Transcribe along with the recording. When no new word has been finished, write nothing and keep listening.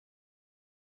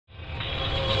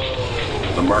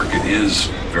the market is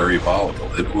very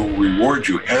volatile. It will reward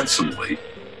you handsomely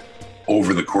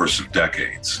over the course of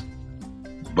decades.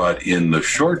 But in the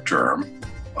short term,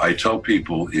 I tell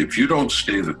people, if you don't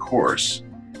stay the course,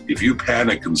 if you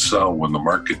panic and sell when the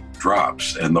market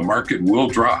drops, and the market will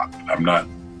drop, I'm not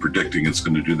predicting it's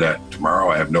going to do that tomorrow.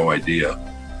 I have no idea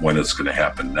when it's going to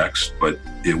happen next, but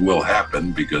it will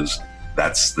happen because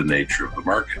that's the nature of the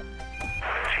market.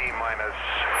 T-minus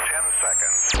 10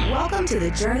 seconds. Welcome to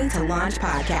the Journey to Launch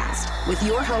podcast with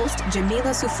your host,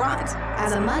 Jamila Souffrant.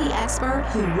 As a money expert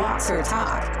who walks her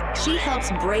talk, she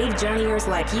helps brave journeyers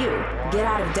like you get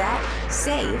out of debt,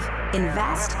 save,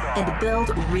 invest, and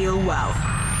build real wealth.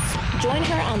 Join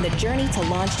her on the journey to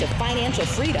launch to financial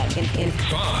freedom in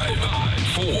 5,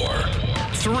 4,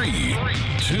 3,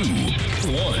 2,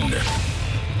 1.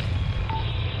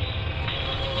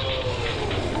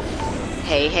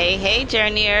 Hey,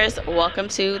 journeyers. Welcome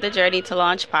to the Journey to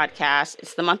Launch podcast.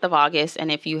 It's the month of August, and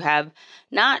if you have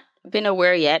not been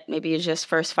aware yet, maybe you're just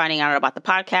first finding out about the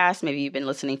podcast, maybe you've been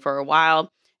listening for a while.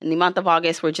 In the month of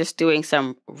August, we're just doing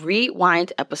some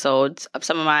rewind episodes of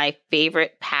some of my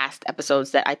favorite past episodes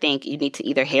that I think you need to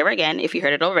either hear again if you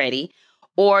heard it already,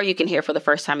 or you can hear for the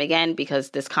first time again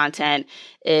because this content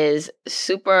is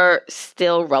super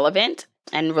still relevant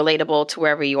and relatable to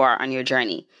wherever you are on your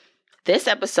journey. This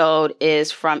episode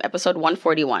is from episode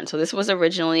 141. So this was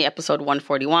originally episode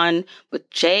 141 with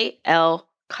J.L.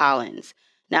 Collins.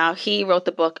 Now, he wrote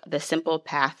the book, The Simple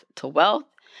Path to Wealth.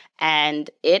 And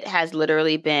it has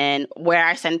literally been where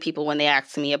I send people when they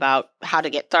ask me about how to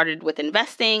get started with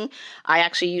investing. I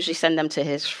actually usually send them to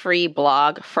his free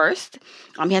blog first.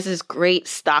 He has this great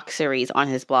stock series on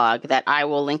his blog that I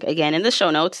will link again in the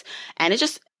show notes. And it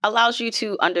just allows you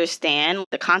to understand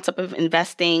the concept of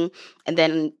investing and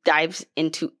then dives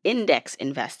into index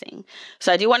investing.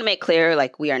 So I do want to make clear,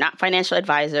 we are not financial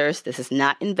advisors. This is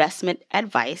not investment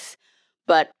advice.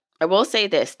 But I will say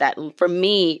this, that for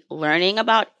me, learning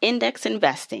about index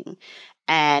investing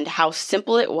and how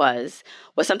simple it was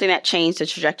something that changed the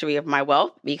trajectory of my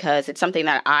wealth because it's something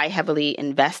that I heavily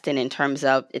invest in terms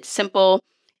of it's simple,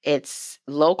 it's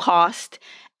low cost,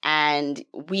 and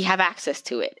we have access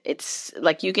to it. It's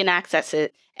like you can access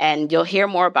it, and you'll hear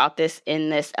more about this in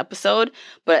this episode.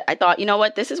 But I thought, you know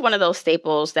what? This is one of those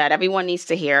staples that everyone needs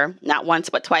to hear, not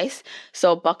once, but twice.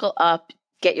 So buckle up,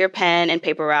 get your pen and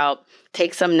paper out,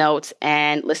 take some notes,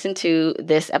 and listen to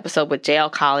this episode with J.L.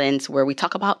 Collins, where we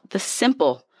talk about the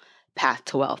simple path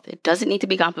to wealth. It doesn't need to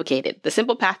be complicated. The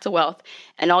simple path to wealth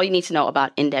and all you need to know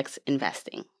about index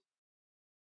investing.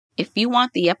 If you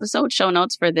want the episode show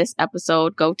notes for this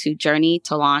episode, go to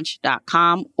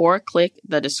journeytolaunch.com or click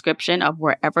the description of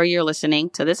wherever you're listening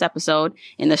to this episode.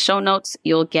 In the show notes,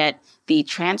 you'll get the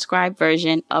transcribed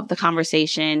version of the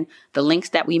conversation, the links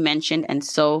that we mentioned, and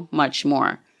so much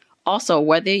more. Also,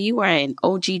 whether you are an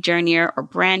OG journeyer or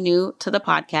brand new to the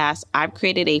podcast, I've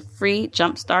created a free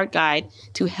jumpstart guide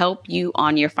to help you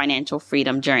on your financial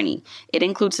freedom journey. It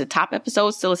includes the top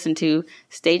episodes to listen to,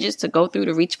 stages to go through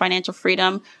to reach financial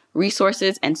freedom,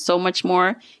 resources, and so much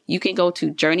more. You can go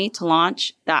to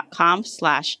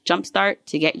journeytolaunch.com/jumpstart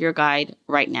to get your guide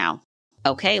right now.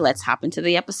 Okay, let's hop into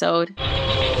the episode.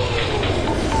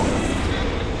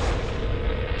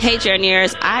 Hey,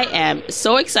 journeyers, I am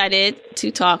so excited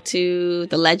to talk to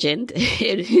the legend,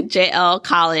 J.L.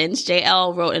 Collins.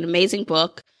 J.L. wrote an amazing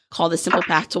book called The Simple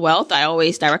Path to Wealth. I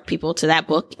always direct people to that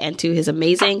book and to his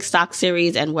amazing stock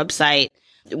series and website,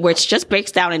 which just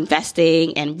breaks down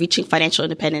investing and reaching financial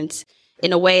independence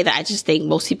in a way that I just think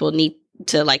most people need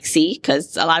to see,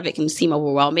 because a lot of it can seem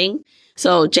overwhelming.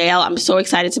 So, JL, I'm so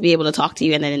excited to be able to talk to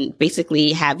you and then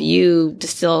basically have you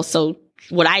distill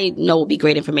what I know will be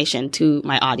great information to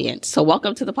my audience. So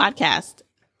welcome to the podcast.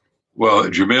 Well,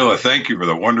 Jamila, thank you for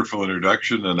the wonderful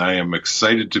introduction, and I am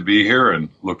excited to be here and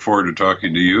look forward to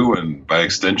talking to you and, by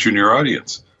extension, your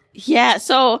audience. Yeah,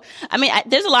 so,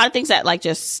 there's a lot of things that,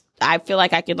 I feel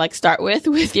like I could, start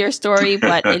with your story,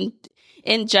 but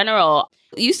in general,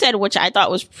 you said, which I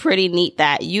thought was pretty neat,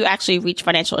 that you actually reached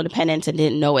financial independence and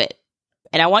didn't know it.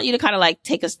 And I want you to kind of,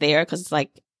 take us there, because it's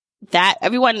that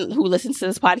everyone who listens to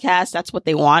this podcast, that's what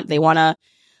they want. They want to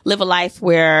live a life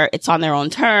where it's on their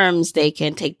own terms. They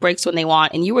can take breaks when they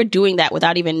want. And you were doing that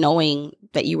without even knowing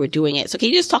that you were doing it. So can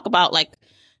you just talk about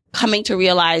coming to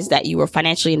realize that you were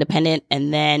financially independent?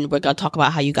 And then we're going to talk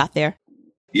about how you got there.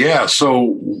 Yeah.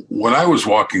 So when I was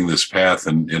walking this path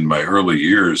in my early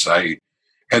years, I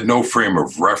had no frame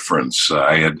of reference.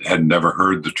 I had never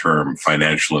heard the term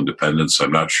financial independence.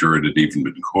 I'm not sure it had even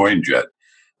been coined yet,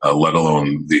 let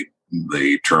alone the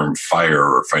term FIRE,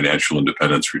 or financial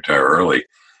independence, retire early.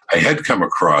 I had come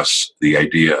across the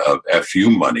idea of FU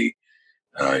money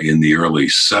in the early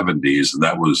 70s, and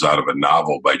that was out of a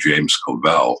novel by James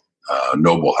Clavell,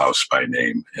 Noble House by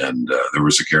name. And there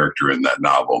was a character in that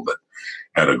novel that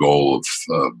had a goal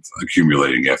of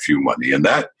accumulating FU money. And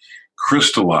that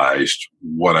crystallized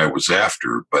what I was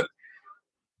after. But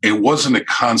it wasn't a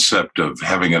concept of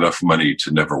having enough money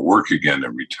to never work again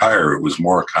and retire. It was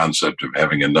more a concept of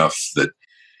having enough that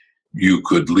you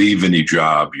could leave any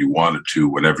job you wanted to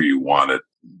whenever you wanted,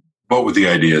 but with the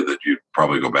idea that you'd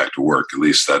probably go back to work. At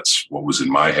least that's what was in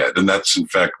my head. And that's, in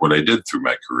fact, what I did through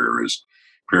my career is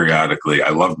periodically, I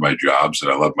loved my jobs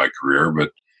and I loved my career,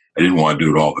 but I didn't want to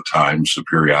do it all the time. So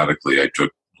periodically, I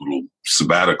took little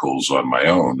sabbaticals on my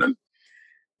own. And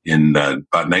in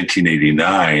about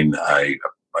 1989, I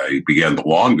began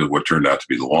what turned out to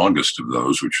be the longest of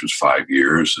those, which was 5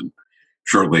 years. And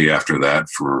shortly after that,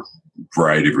 for a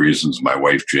variety of reasons, my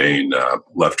wife, Jane,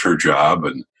 left her job.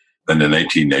 And then in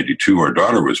 1992, our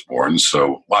daughter was born.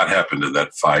 So a lot happened in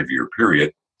that 5-year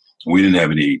period. We didn't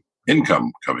have any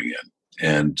income coming in.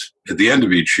 And at the end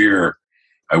of each year,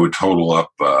 I would total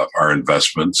up our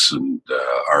investments and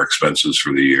our expenses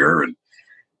for the year.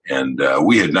 And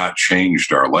we had not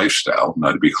changed our lifestyle.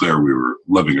 Now, to be clear, we were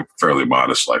living a fairly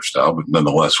modest lifestyle, but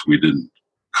nonetheless, we didn't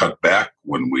cut back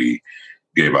when we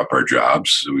gave up our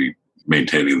jobs. We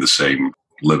maintaining the same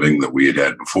living that we had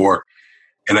had before.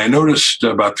 And I noticed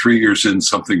about 3 years in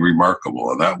something remarkable,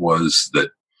 and that was that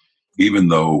even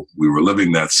though we were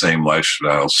living that same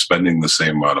lifestyle, spending the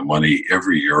same amount of money,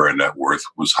 every year our net worth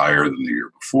was higher than the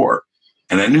year before.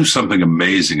 And I knew something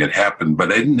amazing had happened,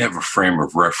 but I didn't have a frame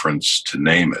of reference to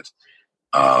name it.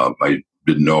 I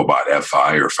didn't know about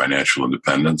FI or financial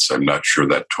independence. I'm not sure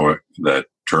that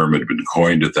term had been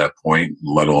coined at that point,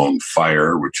 let alone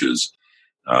FIRE, which is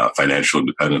financial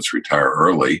independence, retire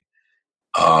early.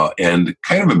 And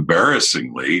kind of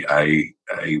embarrassingly,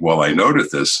 while I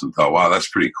noted this and thought, wow, that's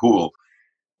pretty cool,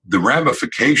 the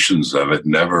ramifications of it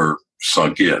never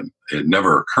sunk in. It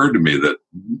never occurred to me that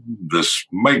this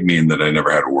might mean that I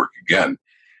never had to work again.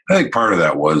 I think part of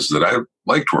that was that I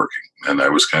liked working, and I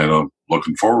was kind of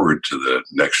looking forward to the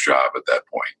next job at that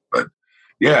point. But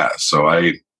yeah, so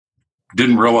I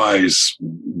didn't realize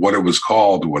what it was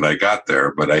called when I got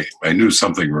there, but I knew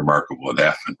something remarkable had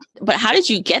happened. But how did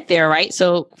you get there, right?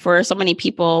 So for so many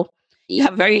people, you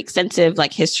have very extensive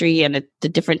history and the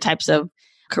different types of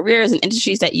careers and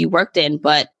industries that you worked in.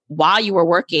 But while you were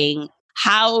working,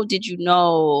 how did you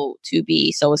know to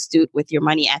be so astute with your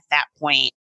money at that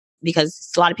point?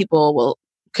 Because a lot of people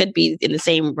could be in the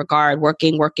same regard,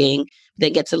 working,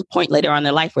 then get to the point later on in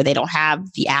their life where they don't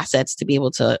have the assets to be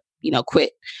able to,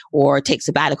 quit or take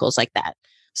sabbaticals like that.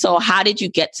 So how did you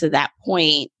get to that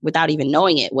point without even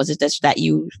knowing it? Was it just that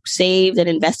you saved and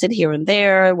invested here and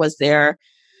there? Was there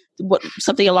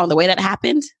something along the way that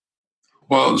happened?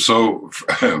 Well, so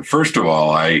first of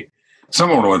all,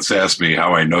 someone once asked me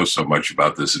how I know so much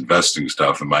about this investing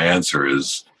stuff. And my answer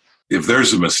is, if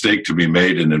there's a mistake to be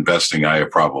made in investing, I have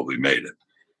probably made it.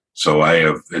 So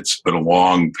it's been a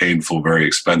long, painful, very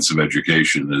expensive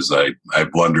education as I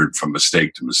blundered from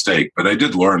mistake to mistake, but I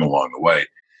did learn along the way.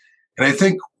 And I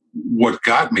think what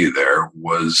got me there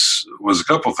was a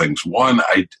couple things. One,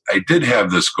 I did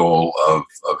have this goal of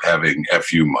having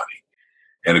FU money.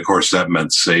 And of course, that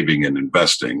meant saving and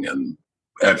investing. And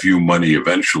FU money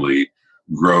eventually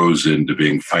grows into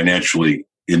being financially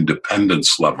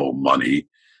independence level money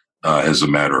as a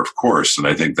matter of course. And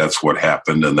I think that's what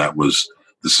happened. And that was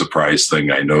the surprise thing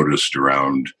I noticed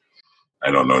around,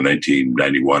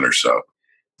 1991 or so.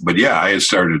 But yeah, I had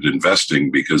started investing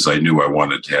because I knew I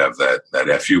wanted to have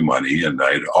that FU money. And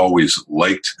I'd always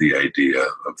liked the idea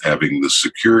of having the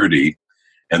security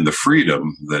and the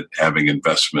freedom that having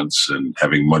investments and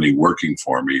having money working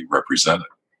for me represented.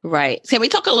 Right. Can we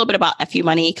talk a little bit about FU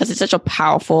money? Because it's such a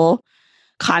powerful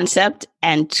concept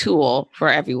and tool for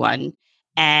everyone.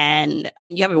 And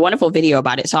you have a wonderful video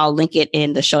about it. So I'll link it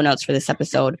in the show notes for this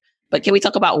episode. But can we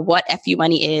talk about what FU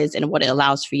money is and what it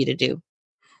allows for you to do?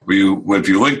 If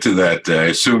you link to that, I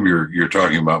assume you're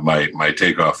talking about my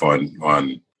takeoff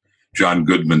on John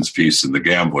Goodman's piece in The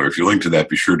Gambler. If you link to that,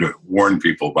 be sure to warn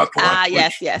people about the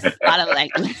language. Yes. A lot of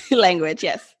language,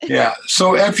 yes. Yeah.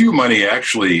 So FU money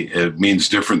actually it means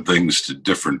different things to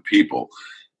different people.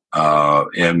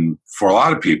 And for a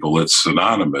lot of people, it's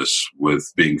synonymous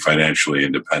with being financially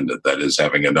independent. That is,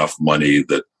 having enough money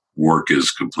that work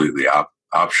is completely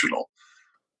optional.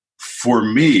 For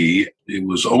me, it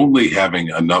was only having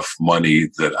enough money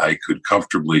that I could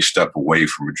comfortably step away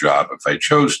from a job if I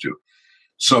chose to.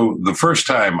 So the first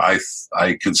time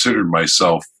I considered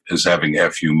myself as having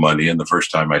FU money, and the first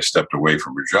time I stepped away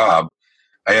from a job,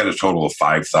 I had a total of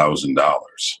 $5,000.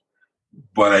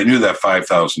 But I knew that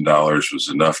 $5,000 was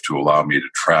enough to allow me to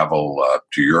travel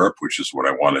to Europe, which is what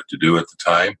I wanted to do at the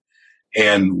time,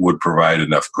 and would provide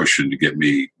enough cushion to get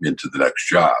me into the next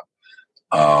job.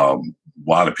 A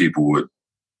lot of people would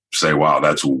say, wow,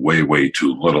 that's way, way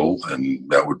too little, and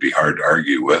that would be hard to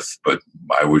argue with. But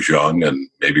I was young and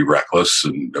maybe reckless,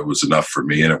 and it was enough for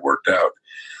me, and it worked out.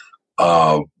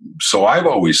 So I've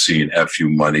always seen FU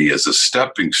money as a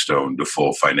stepping stone to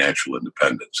full financial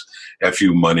independence.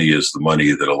 FU money is the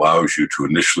money that allows you to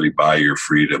initially buy your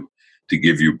freedom, to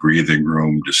give you breathing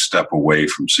room, to step away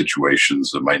from situations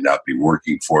that might not be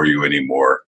working for you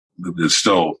anymore. It's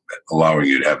still allowing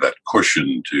you to have that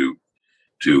cushion to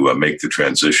make the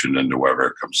transition into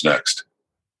whatever comes next.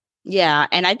 Yeah.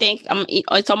 And I think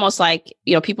it's almost like,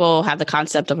 people have the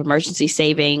concept of emergency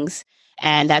savings,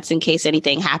 and that's in case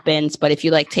anything happens. But if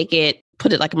you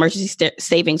put it like emergency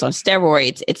savings on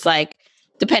steroids, it's like,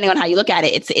 depending on how you look at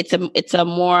it, it's a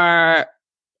more,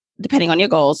 depending on your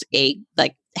goals, a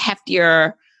like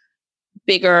heftier,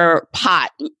 bigger pot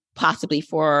possibly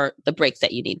for the breaks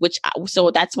that you need,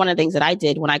 so that's one of the things that I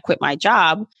did when I quit my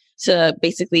job to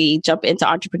basically jump into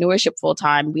entrepreneurship full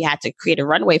time. We had to create a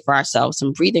runway for ourselves,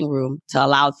 some breathing room to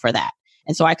allow for that.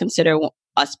 And so I consider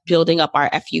us building up our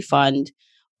FU fund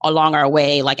along our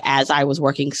way, like as I was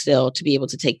working still, to be able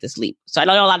to take this leap. So I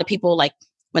know a lot of people, like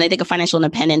when they think of financial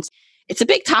independence, it's a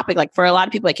big topic. Like for a lot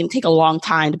of people, it can take a long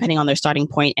time depending on their starting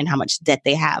point and how much debt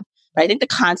they have. But I think the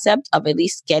concept of at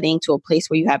least getting to a place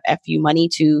where you have FU money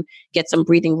to get some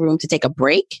breathing room, to take a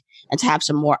break and to have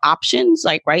some more options,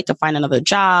 like, right, to find another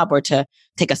job or to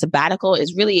take a sabbatical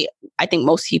is really, I think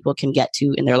most people can get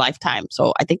to in their lifetime.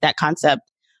 So I think that concept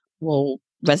will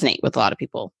resonate with a lot of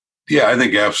people. Yeah, I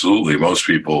think absolutely. Most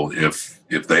people, if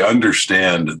they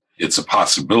understand it's a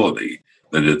possibility,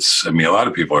 that a lot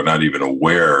of people are not even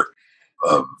aware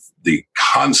of the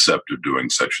concept of doing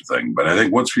such a thing. But I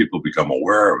think once people become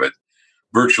aware of it,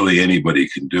 virtually anybody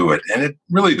can do it. And it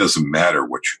really doesn't matter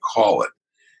what you call it.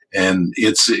 And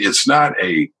it's not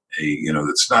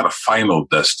it's not a final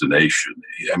destination.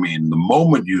 I mean, the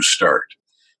moment you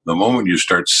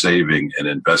start saving and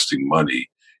investing money,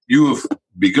 you have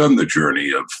begun the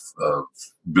journey of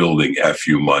building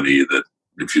FU money that,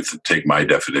 if you take my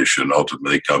definition,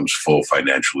 ultimately comes full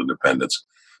financial independence.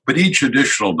 But each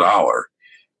additional dollar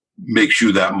makes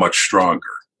you that much stronger,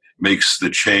 makes the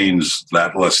chains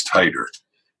that less tighter.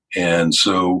 And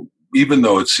so even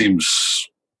though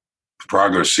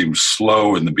progress seems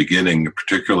slow in the beginning,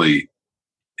 particularly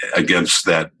against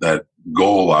that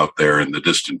goal out there in the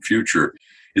distant future,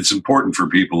 it's important for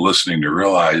people listening to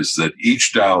realize that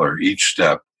each dollar, each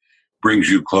step brings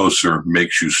you closer,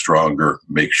 makes you stronger,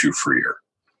 makes you freer.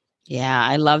 Yeah,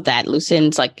 I love that.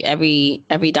 Loosens, like every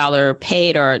dollar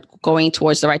paid or going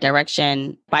towards the right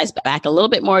direction buys back a little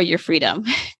bit more of your freedom.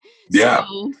 Yeah.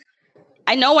 So,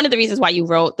 I know one of the reasons why you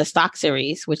wrote the stock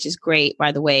series, which is great,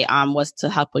 by the way, was to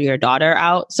help your daughter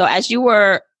out. So as you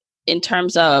were, in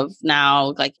terms of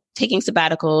now, like taking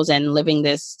sabbaticals and living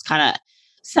this kind of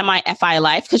semi-FI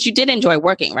life, because you did enjoy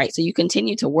working, right? So you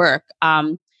continue to work.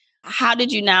 How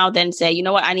did you now then say, you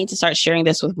know what, I need to start sharing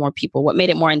this with more people? What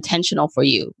made it more intentional for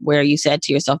you, where you said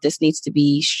to yourself, this needs to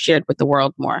be shared with the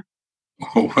world more?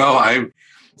 Well,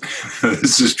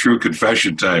 this is true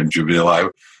confession time, Jamil.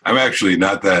 I'm actually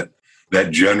not that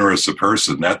generous a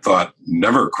person. That thought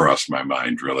never crossed my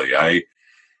mind, really. I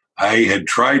had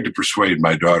tried to persuade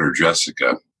my daughter,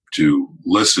 Jessica, to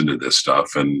listen to this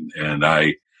stuff, and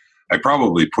I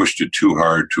probably pushed it too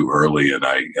hard too early, and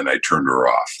I turned her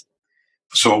off.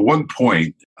 So at one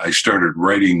point, I started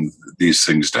writing these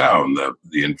things down,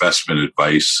 the investment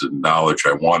advice and knowledge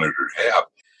I wanted her to have,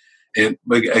 and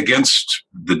against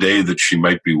the day that she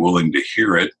might be willing to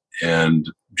hear it,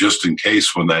 and just in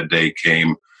case when that day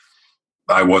came,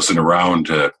 I wasn't around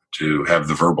to have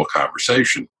the verbal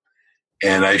conversation.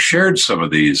 And I shared some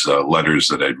of these letters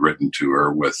that I'd written to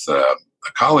her with a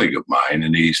colleague of mine,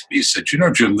 and he said,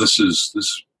 Jim, this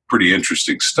is pretty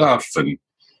interesting stuff, and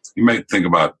you might think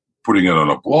about putting it on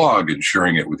a blog and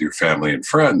sharing it with your family and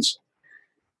friends.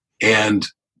 And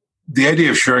the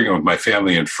idea of sharing it with my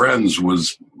family and friends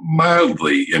was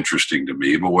mildly interesting to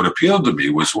me, but what appealed to me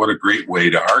was what a great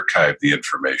way to archive the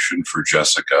information for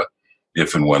Jessica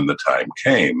if and when the time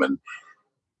came. And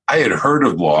I had heard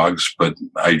of blogs, but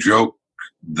I joke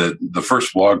that the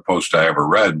first blog post I ever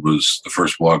read was the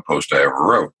first blog post I ever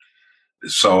wrote.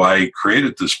 So I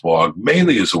created this blog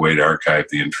mainly as a way to archive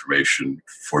the information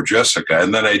for Jessica.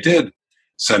 And then I did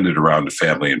send it around to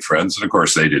family and friends. And of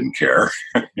course, they didn't care.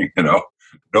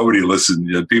 Nobody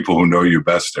listened. The people who know you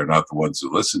best are not the ones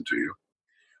who listen to you.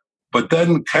 But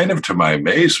then, kind of to my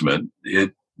amazement,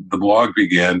 the blog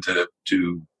began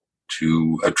to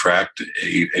to attract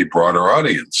a broader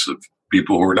audience of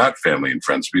people who are not family and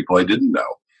friends, people I didn't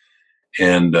know.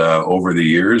 And over the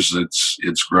years,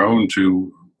 it's grown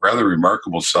to rather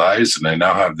remarkable size, and I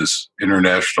now have this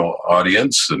international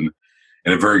audience. And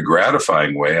in a very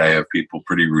gratifying way, I have people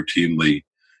pretty routinely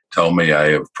tell me I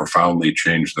have profoundly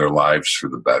changed their lives for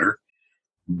the better.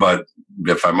 But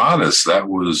if I'm honest, that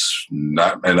was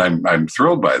not, and I'm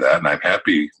thrilled by that, and I'm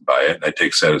happy by it, and I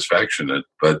take satisfaction in it.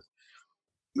 But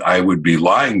I would be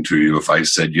lying to you if I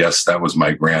said, yes, that was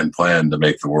my grand plan to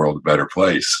make the world a better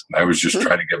place. I was just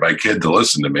trying to get my kid to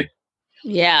listen to me.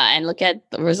 Yeah, and look at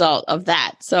the result of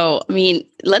that. So, I mean,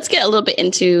 let's get a little bit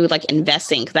into like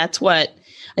investing. That's what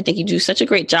I think you do such a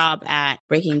great job at,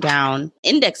 breaking down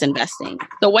index investing.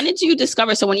 So when did you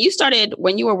discover? So when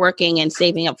you were working and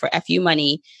saving up for FU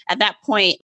money, at that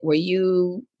point, were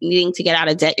you needing to get out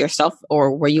of debt yourself,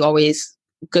 or were you always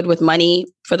good with money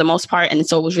for the most part? And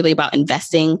so it was really about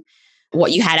investing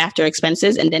what you had after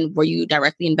expenses. And then were you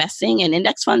directly investing in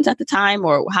index funds at the time,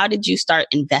 or how did you start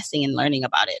investing and learning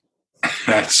about it?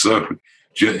 So,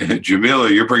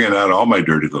 Jamila, you're bringing out all my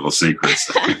dirty little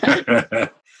secrets.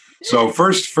 So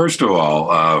first of all,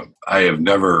 I have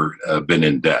never been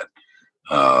in debt.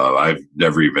 I've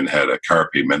never even had a car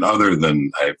payment, other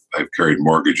than I've carried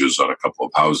mortgages on a couple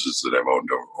of houses that I've owned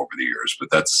over the years. But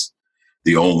that's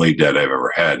the only debt I've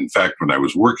ever had. In fact, when I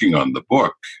was working on the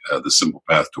book, The Simple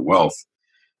Path to Wealth,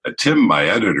 Tim, my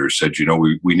editor, said,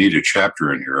 we need a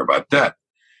chapter in here about debt.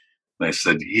 And I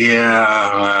said, yeah,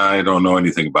 I don't know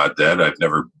anything about debt. I've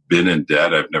never been in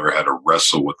debt. I've never had to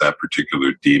wrestle with that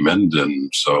particular demon. And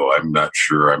so I'm not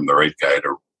sure I'm the right guy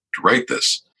to write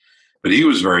this. But he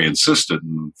was very insistent.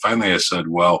 And finally I said,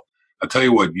 well, I'll tell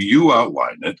you what, you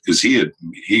outline it, because he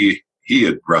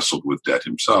had wrestled with debt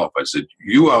himself. I said,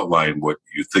 you outline what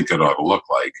you think it ought to look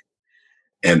like,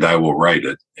 and I will write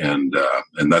it. And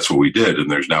that's what we did. And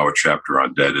there's now a chapter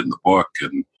on debt in the book.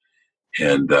 And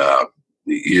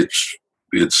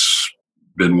it's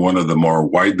been one of the more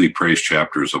widely praised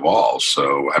chapters of all.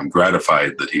 So I'm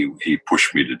gratified that he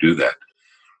pushed me to do that.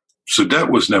 So debt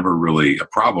was never really a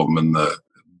problem.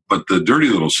 But the dirty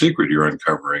little secret you're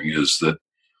uncovering is that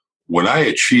when I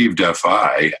achieved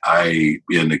FI,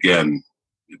 again,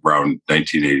 around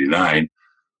 1989,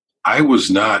 I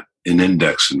was not an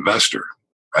index investor.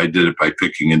 I did it by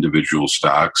picking individual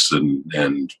stocks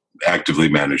and actively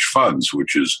managed funds,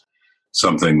 which is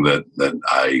something that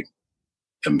I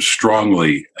am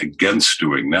strongly against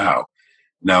doing now.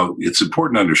 Now, it's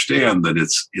important to understand that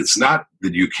it's not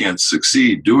that you can't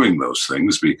succeed doing those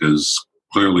things, because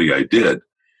clearly I did.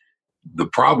 The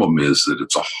problem is that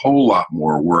it's a whole lot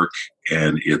more work,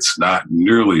 and it's not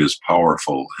nearly as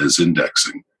powerful as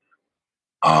indexing.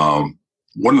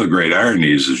 One of the great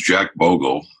ironies is Jack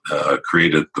Bogle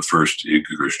created the first,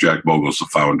 because Jack Bogle's the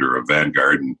founder of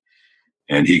Vanguard,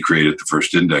 and he created the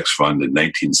first index fund in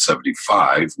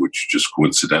 1975, which just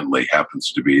coincidentally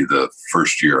happens to be the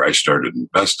first year I started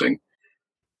investing.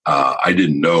 I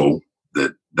didn't know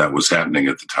that was happening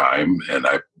at the time, and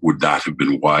I would not have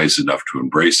been wise enough to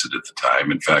embrace it at the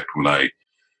time. In fact, when I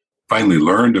finally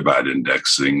learned about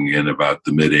indexing in about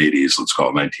the mid-'80s, let's call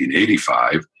it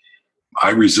 1985, I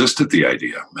resisted the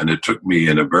idea. And it took me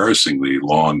an embarrassingly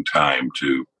long time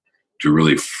to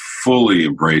really fully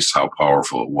embrace how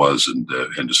powerful it was and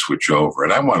to switch over.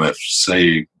 And I want to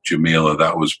say, Jamila,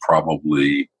 that was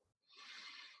probably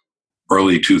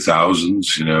early 2000s,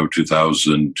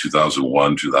 2000,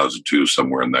 2001, 2002,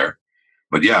 somewhere in there.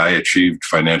 But yeah, I achieved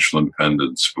financial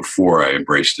independence before I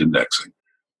embraced indexing.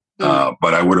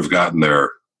 But I would have gotten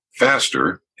there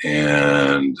faster,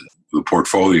 and the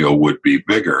portfolio would be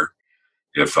bigger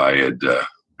if I had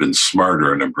been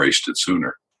smarter and embraced it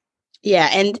sooner. Yeah.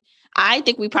 And I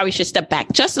think we probably should step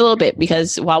back just a little bit,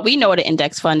 because while we know what an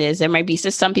index fund is, there might be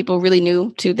just some people really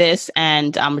new to this,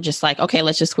 and I'm just like, okay,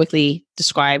 let's just quickly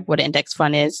describe what an index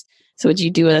fund is. So would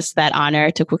you do us that honor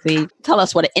to quickly tell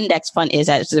us what an index fund is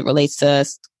as it relates to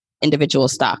individual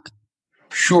stock?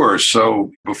 Sure.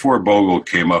 So before Bogle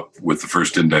came up with the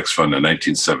first index fund in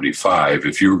 1975,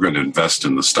 if you were going to invest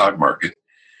in the stock market,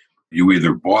 you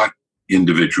either bought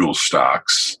individual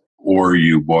stocks or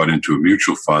you bought into a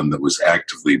mutual fund that was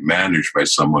actively managed by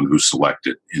someone who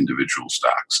selected individual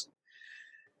stocks.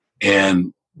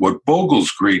 And what Bogle's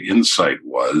great insight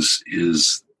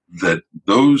is that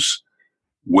those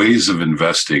ways of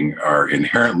investing are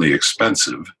inherently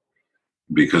expensive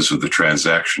because of the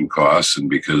transaction costs and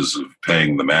because of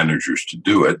paying the managers to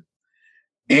do it.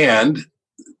 And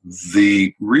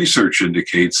the research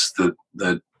indicates that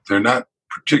they're not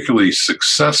particularly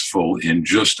successful in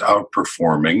just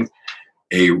outperforming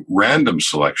a random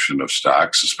selection of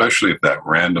stocks, especially if that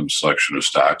random selection of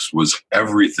stocks was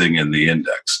everything in the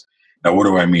index. Now, what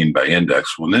do I mean by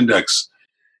index? Well, an index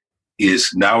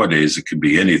is nowadays, it could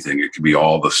be anything. It could be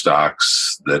all the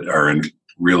stocks that are in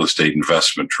real estate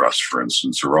investment trusts, for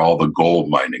instance, or all the gold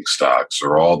mining stocks,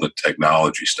 or all the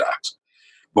technology stocks.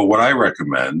 But what I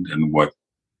recommend, and what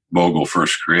Bogle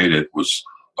first created, was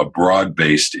a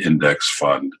broad-based index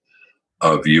fund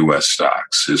of U.S.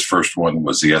 stocks. His first one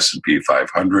was the S&P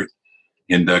 500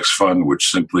 index fund,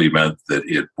 which simply meant that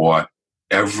it bought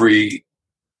every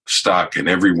stock in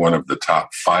every one of the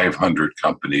top 500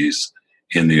 companies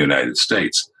in the United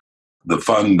States. The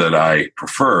fund that I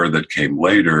prefer that came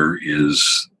later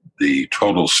is the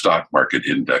Total Stock Market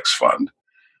Index Fund,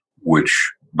 which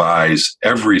buys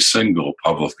every single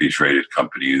publicly traded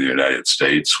company in the United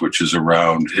States, which is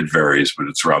around, it varies, but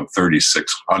it's around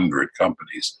 3,600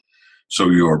 companies. So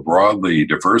you are broadly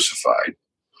diversified.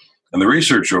 And the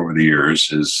research over the years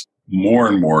has more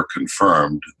and more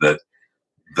confirmed that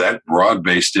that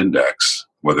broad-based index,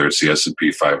 whether it's the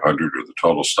S&P 500 or the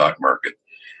total stock market,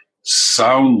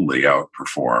 soundly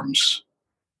outperforms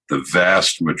the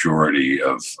vast majority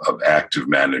of active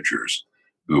managers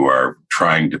who are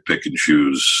trying to pick and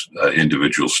choose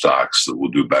individual stocks that will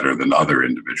do better than other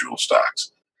individual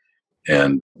stocks.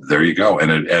 And there you go.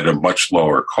 And at a much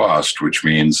lower cost, which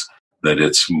means that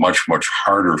it's much, much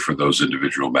harder for those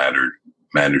individual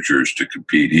managers to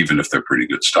compete, even if they're pretty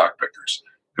good stock pickers,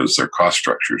 because their cost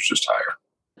structure is just higher.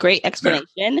 Great explanation.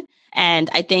 Yeah. And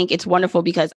I think it's wonderful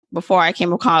because before I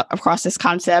came across this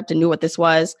concept and knew what this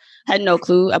was, I had no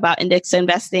clue about index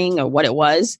investing or what it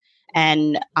was.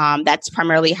 And that's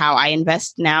primarily how I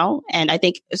invest now. And I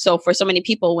think, so for so many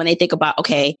people, when they think about,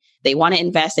 okay, they want to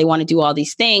invest, they want to do all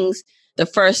these things, the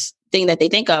first thing that they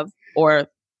think of, or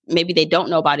maybe they don't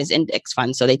know about, is index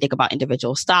funds. So they think about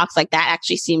individual stocks. Like that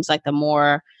actually seems like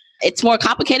it's more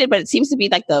complicated, but it seems to be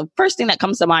like the first thing that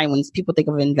comes to mind when people think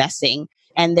of investing.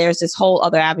 And there's this whole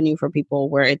other avenue for people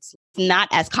where it's not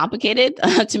as complicated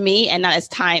to me, and not as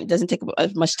doesn't take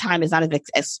as much time, it's not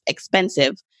as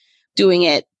expensive doing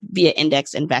it via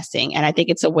index investing. And I think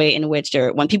it's a way in which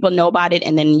when people know about it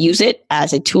and then use it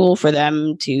as a tool for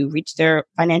them to reach their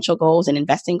financial goals and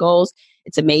investing goals,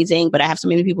 it's amazing. But I have so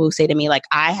many people who say to me, like,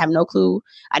 I have no clue.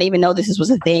 I didn't even know this was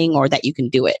a thing or that you can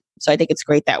do it. So I think it's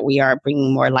great that we are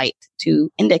bringing more light to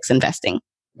index investing.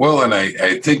 Well, and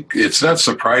I think it's not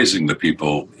surprising that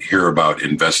people hear about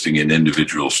investing in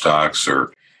individual stocks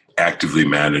or actively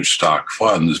managed stock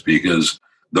funds, because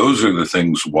those are the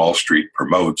things Wall Street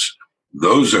promotes.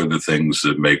 Those are the things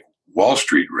that make Wall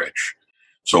Street rich.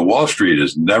 So Wall Street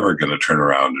is never going to turn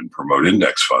around and promote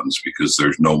index funds because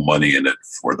there's no money in it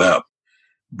for them.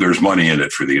 There's money in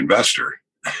it for the investor.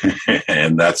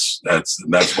 And that's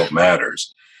what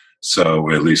matters.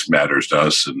 So at least matters to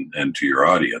us and to your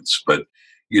audience. But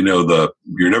you're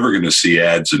never going to see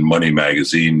ads in Money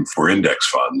Magazine for index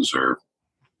funds, or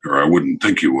I wouldn't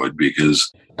think you would,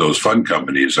 because those fund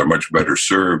companies are much better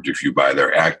served if you buy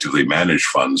their actively managed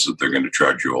funds that they're going to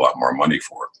charge you a lot more money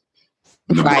for.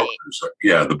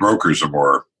 The brokers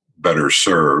are better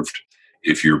served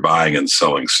if you're buying and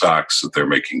selling stocks that they're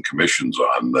making commissions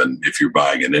on than if you're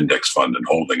buying an index fund and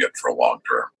holding it for a long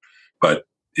term. But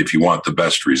if you want the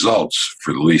best results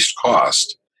for the least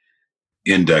cost,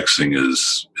 indexing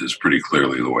is pretty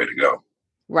clearly the way to go.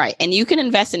 Right. And you can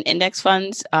invest in index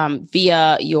funds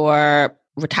via your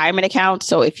retirement account.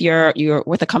 So if you're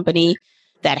with a company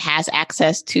that has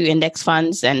access to index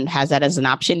funds and has that as an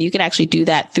option, you can actually do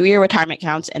that through your retirement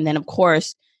accounts. And then, of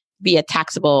course, via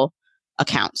taxable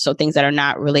accounts. So things that are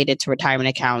not related to retirement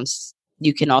accounts,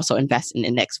 you can also invest in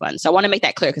index funds. So I want to make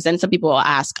that clear, because then some people will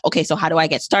ask, okay, so how do I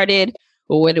get started?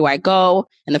 Well, where do I go?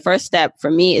 And the first step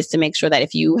for me is to make sure that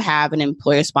if you have an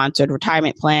employer-sponsored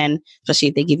retirement plan, especially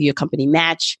if they give you a company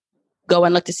match, go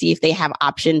and look to see if they have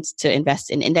options to invest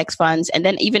in index funds. And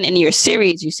then even in your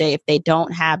series, you say if they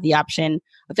don't have the option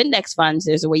of index funds,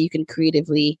 there's a way you can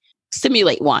creatively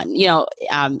simulate one,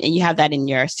 and you have that in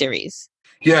your series.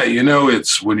 Yeah,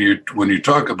 it's when you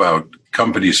talk about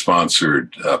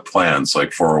company-sponsored plans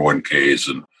like 401ks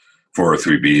and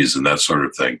 403bs and that sort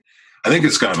of thing, I think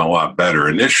it's gotten a lot better.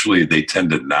 Initially, they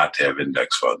tended not to have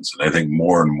index funds, and I think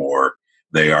more and more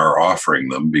they are offering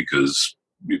them because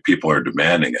people are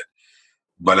demanding it.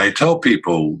 But I tell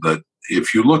people that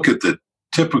if you look at the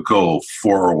typical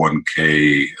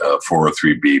 401k,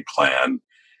 403b plan,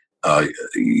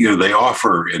 they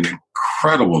offer an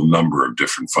incredible number of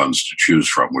different funds to choose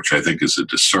from, which I think is a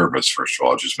disservice. First of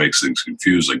all, it just makes things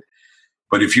confusing.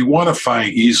 But if you want to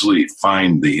easily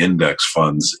find the index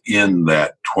funds in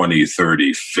that 20,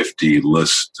 30, 50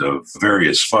 list of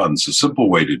various funds, a simple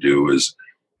way to do is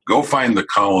go find the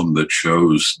column that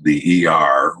shows the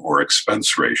ER, or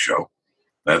expense ratio.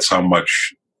 That's how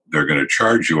much they're going to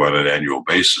charge you on an annual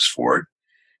basis for it.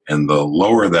 And the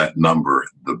lower that number,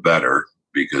 the better,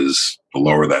 because the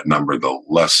lower that number, the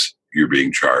less you're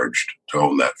being charged to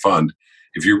own that fund.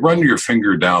 If you run your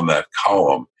finger down that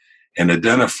column and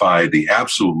identify the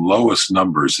absolute lowest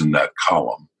numbers in that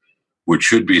column, which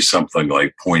should be something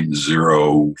like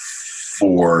 0.04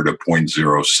 to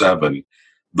 0.07,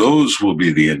 those will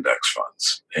be the index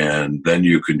funds. And then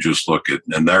you can just look at,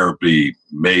 and there'll be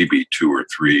maybe 2 or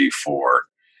 3, 4,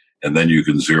 and then you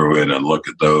can zero in and look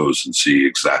at those and see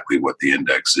exactly what the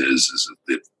index is. Is it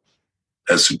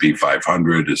the S&P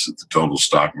 500? Is it the total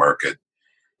stock market?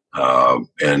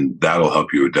 And that'll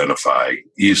help you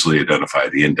easily identify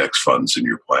the index funds in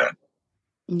your plan.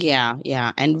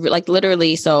 Yeah. And like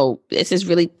literally, so this is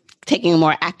really taking a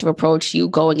more active approach, you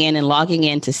going in and logging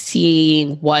in to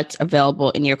seeing what's available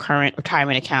in your current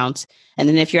retirement accounts. And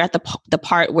then if you're at the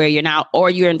part where you're now, or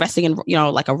you're investing in,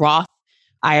 like a Roth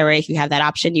IRA, if you have that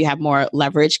option, you have more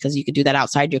leverage because you could do that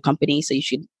outside your company. So you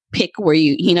should pick where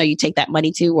you take that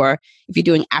money to, or if you're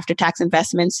doing after-tax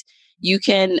investments, you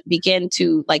can begin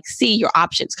to see your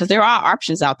options, because there are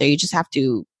options out there. You just have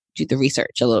to do the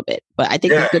research a little bit. But I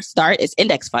think a good start is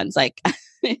index funds.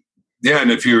 Yeah,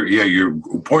 and if your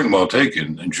point well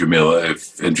taken, Jamila.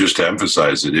 And just to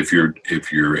emphasize it, if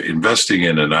you're investing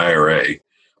in an IRA,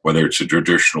 whether it's a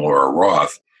traditional or a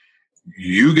Roth,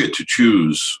 you get to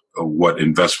choose what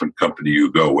investment company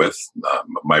you go with.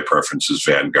 My preference is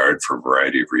Vanguard for a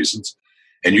variety of reasons,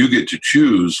 and you get to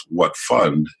choose what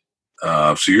fund.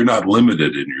 So you're not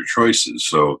limited in your choices.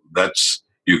 So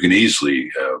you can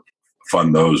easily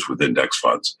fund those with index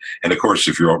funds. And of course,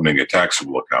 if you're opening a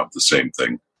taxable account, the same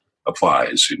thing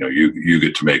applies. You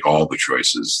get to make all the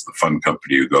choices, the fund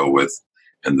company you go with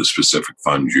and the specific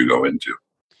funds you go into.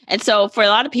 And so for a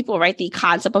lot of people, right, the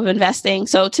concept of investing.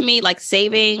 So to me,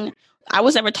 saving, I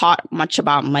was never taught much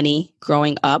about money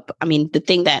growing up. I mean, the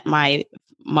thing that my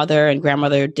mother and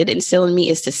grandmother did instill in me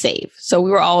is to save. So we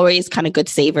were always kind of good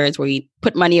savers, where we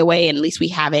put money away and at least we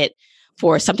have it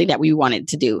for something that we wanted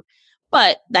to do.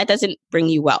 But that doesn't bring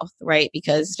you wealth, right?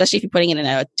 Because especially if you're putting it in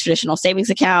a traditional savings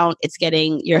account, it's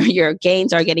getting your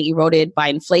gains are getting eroded by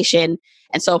inflation.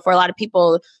 And so for a lot of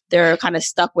people, they're kind of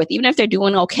stuck with, even if they're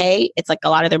doing okay, it's a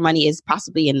lot of their money is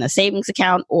possibly in the savings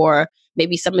account, or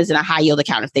maybe some is in a high yield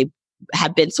account if they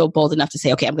have been so bold enough to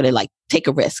say, okay, I'm going to take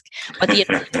a risk. But the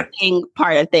investing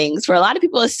part of things for a lot of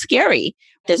people is scary.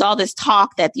 There's all this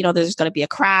talk that, there's going to be a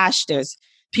crash.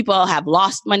 People have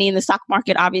lost money in the stock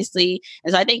market, obviously.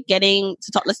 And so I think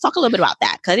let's talk a little bit about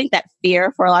that. Because I think that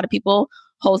fear for a lot of people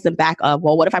holds them back of,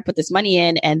 well, what if I put this money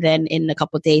in and then in a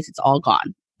couple of days, it's all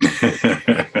gone?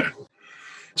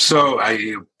 So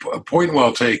point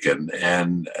well taken.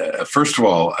 And first of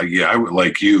all, I would,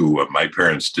 like you, my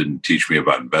parents didn't teach me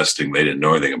about investing. They didn't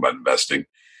know anything about investing.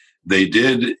 They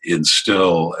did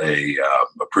instill a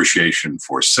appreciation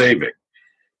for saving.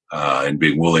 And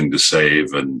being willing to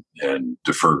save and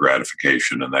defer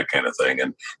gratification and that kind of thing.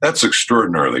 And that's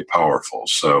extraordinarily powerful.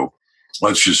 So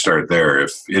let's just start there.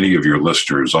 If any of your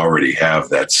listeners already have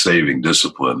that saving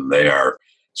discipline, they are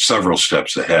several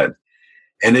steps ahead.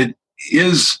 And it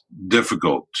is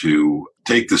difficult to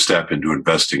take the step into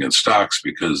investing in stocks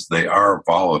because they are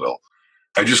volatile.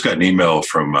 I just got an email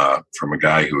from a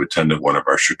guy who attended one of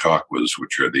our Chautauquas,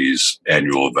 which are these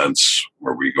annual events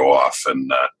where we go off and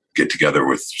get together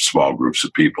with small groups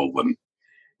of people.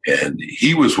 And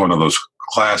he was one of those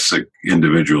classic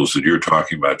individuals that you're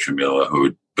talking about, Jamila, who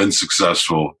had been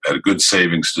successful, had a good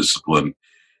savings discipline,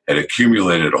 had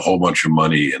accumulated a whole bunch of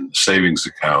money in savings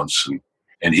accounts.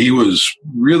 And he was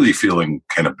really feeling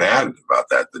kind of bad about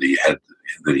that he had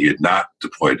not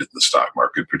deployed it in the stock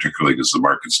market, particularly because the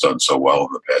market's done so well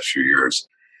in the past few years.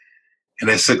 And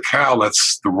I said, Kyle,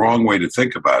 that's the wrong way to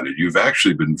think about it. You've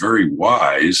actually been very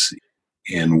wise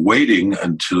in waiting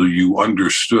until you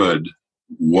understood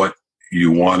what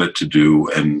you wanted to do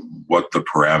and what the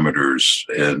parameters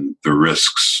and the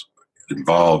risks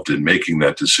involved in making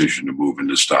that decision to move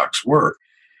into stocks were.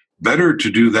 Better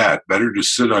to do that, better to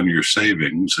sit on your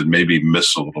savings and maybe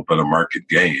miss a little bit of market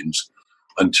gains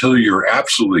until you're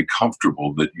absolutely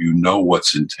comfortable that you know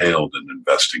what's entailed in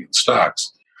investing in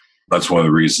stocks. That's one of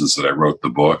the reasons that I wrote the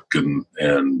book and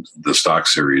the stock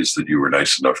series that you were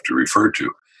nice enough to refer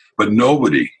to. But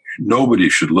nobody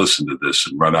should listen to this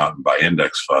and run out and buy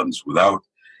index funds without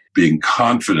being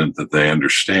confident that they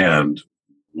understand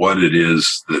what it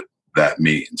is that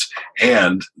means,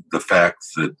 and the fact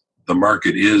that the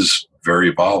market is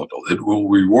very volatile. It will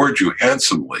reward you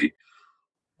handsomely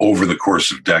over the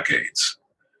course of decades.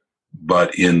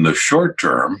 But in the short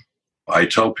term, I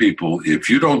tell people, if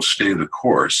you don't stay the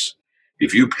course,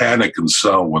 if you panic and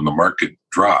sell when the market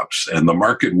drops, and the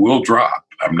market will drop,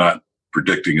 I'm not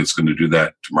predicting it's going to do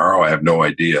that tomorrow. I have no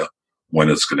idea when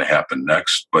it's going to happen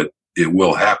next, but it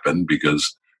will happen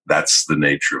because that's the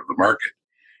nature of the market.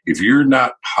 If you're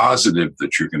not positive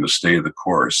that you're going to stay the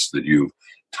course, that you've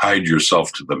tied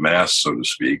yourself to the mast, so to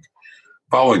speak,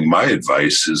 following my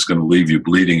advice is going to leave you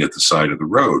bleeding at the side of the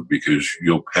road, because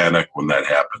you'll panic when that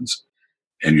happens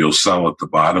and you'll sell at the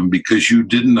bottom because you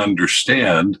didn't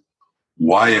understand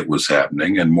why it was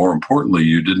happening. And more importantly,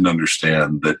 you didn't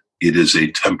understand that it is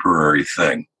a temporary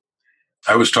thing.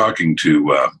 I was talking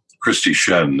to Christy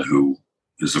Shen, who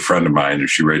is a friend of mine, and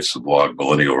she writes the blog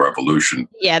Millennial Revolution.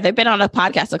 Yeah, they've been on a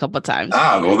podcast a couple of times.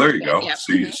 Well, there you go. Yeah.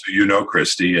 So you know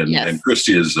Christy, and, yes. and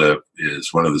Christy is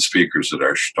one of the speakers at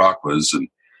our Chautauquas. And,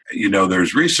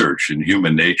 there's research in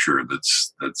human nature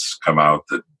that's come out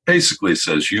that basically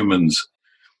says humans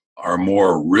are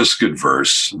more risk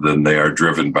adverse than they are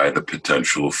driven by the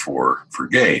potential for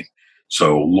gain.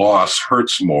 So loss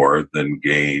hurts more than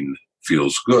gain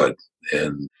feels good.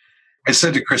 And I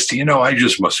said to Christy, I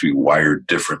just must be wired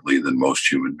differently than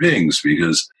most human beings,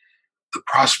 because the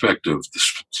prospect of the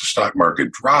stock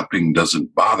market dropping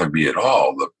doesn't bother me at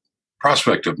all. The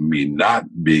prospect of me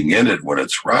not being in it when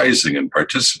it's rising and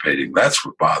participating, that's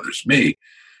what bothers me.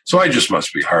 So I just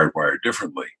must be hardwired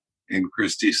differently. And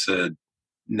Christy said,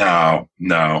 no,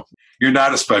 you're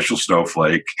not a special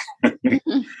snowflake.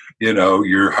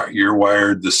 You're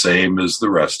wired the same as the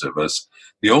rest of us.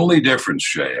 The only difference,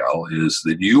 JL, is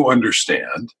that you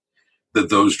understand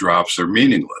that those drops are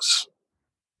meaningless.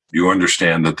 You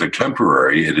understand that they're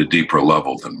temporary at a deeper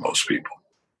level than most people.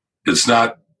 It's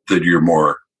not that you're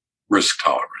more risk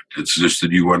tolerant. It's just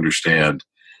that you understand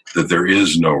that there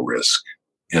is no risk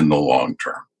in the long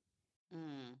term.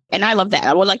 And I love that.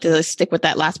 I would like to stick with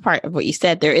that last part of what you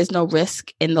said. There is no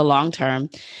risk in the long term.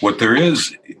 What there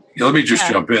is, let me just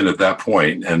jump in at that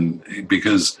point, and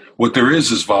because what there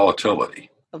is volatility.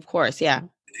 Of course, yeah.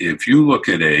 If you look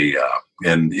at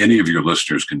and any of your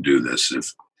listeners can do this,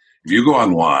 if you go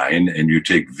online and you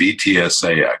take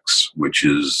VTSAX, which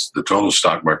is the total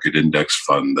stock market index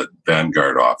fund that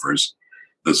Vanguard offers,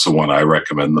 that's the one I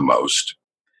recommend the most,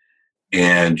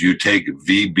 and you take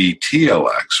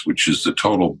VBTLX, which is the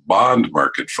total bond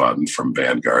market fund from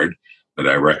Vanguard that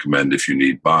I recommend if you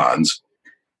need bonds,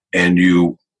 and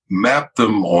you map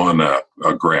them on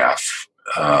a graph,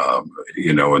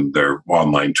 and there are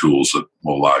online tools that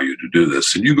will allow you to do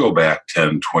this, and you go back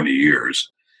 10, 20 years,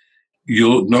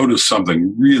 you'll notice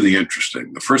something really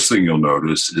interesting. The first thing you'll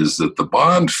notice is that the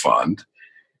bond fund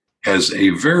has a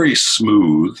very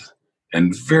smooth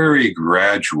and very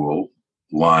gradual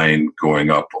line going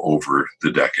up over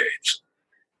the decades.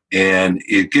 And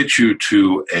it gets you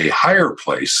to a higher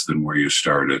place than where you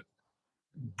started,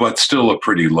 but still a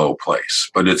pretty low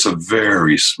place. But it's a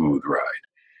very smooth ride.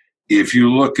 If you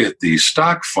look at the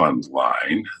stock fund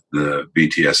line, the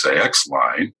BTSAX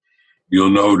line, you'll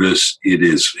notice it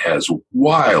has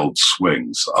wild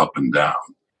swings up and down.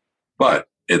 But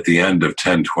at the end of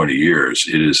 10, 20 years,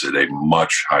 it is at a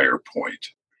much higher point.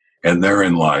 And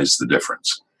therein lies the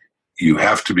difference. You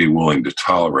have to be willing to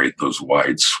tolerate those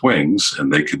wide swings,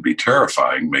 and they can be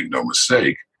terrifying, make no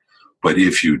mistake. But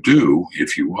if you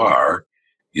are,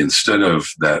 instead of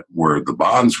that where the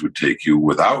bonds would take you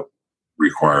without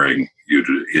requiring you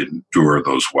to endure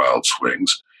those wild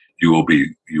swings, you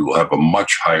will have a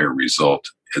much higher result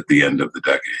at the end of the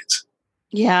decades.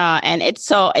 Yeah.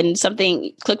 And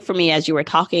something clicked for me as you were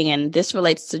talking, and this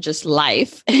relates to just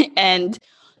life and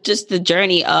just the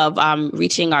journey of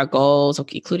reaching our goals,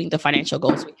 including the financial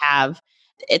goals we have.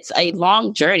 It's a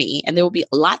long journey, and there will be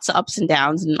lots of ups and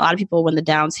downs. And a lot of people, when the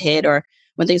downs hit or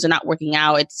when things are not working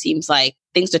out, it seems like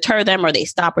things deter them, or they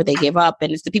stop, or they give up.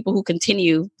 And it's the people who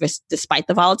continue despite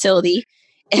the volatility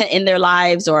in their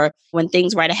lives, or when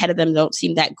things right ahead of them don't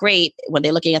seem that great, when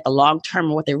they're looking at the long term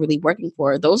and what they're really working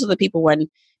for. Those are the people when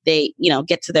they,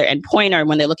 get to their end point, or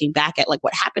when they're looking back at like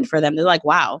what happened for them, they're like,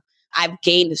 wow, I've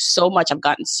gained so much. I've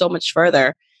gotten so much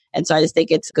further. And so I just think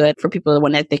it's good for people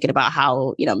when they're thinking about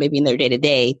how, maybe in their day to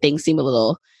day, things seem a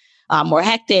little more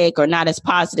hectic or not as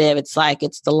positive. It's like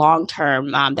it's the long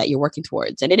term that you're working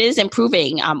towards. And it is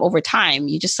improving over time.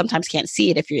 You just sometimes can't see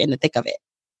it if you're in the thick of it.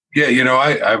 Yeah,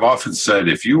 I've often said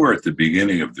if you were at the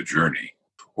beginning of the journey,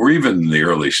 or even in the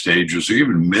early stages, or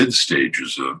even mid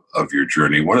stages of your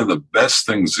journey, one of the best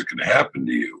things that can happen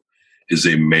to you is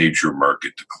a major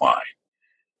market decline.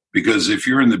 Because if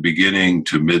you're in the beginning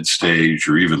to mid stage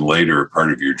or even later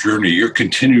part of your journey, you're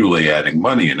continually adding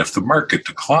money. And if the market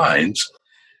declines,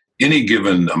 any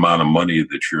given amount of money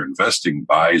that you're investing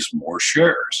buys more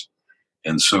shares.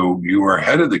 And so you are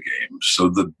ahead of the game. So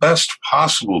the best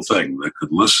possible thing that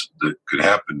could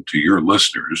happen to your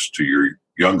listeners, to your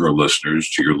younger listeners,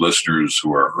 to your listeners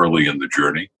who are early in the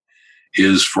journey,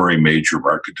 is for a major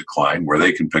market decline where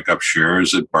they can pick up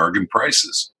shares at bargain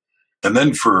prices. And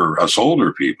then for us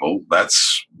older people,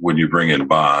 that's when you bring in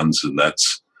bonds, and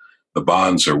the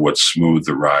bonds are what smooth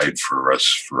the ride for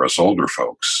us older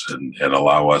folks and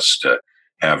allow us to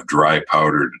have dry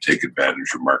powder to take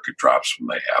advantage of market drops when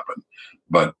they happen.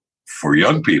 But for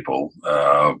young people,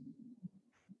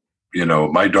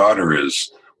 my daughter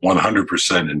is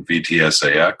 100% in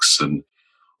VTSAX, and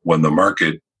when the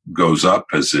market goes up,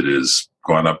 as it has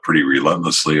gone up pretty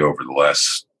relentlessly over the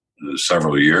last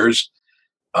several years,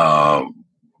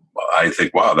 I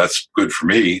think, wow, that's good for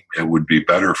me. It would be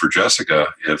better for Jessica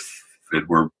if it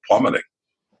were plummeting,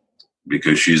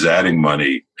 because she's adding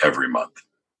money every month.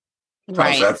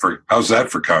 Right. How's that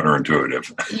for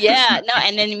counterintuitive? Yeah, no,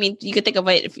 and then you could think of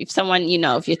it if someone,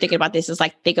 if you're thinking about this, it's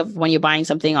like think of when you're buying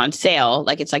something on sale.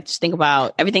 Like it's like just think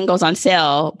about everything goes on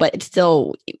sale, but it's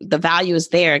still the value is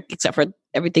there except for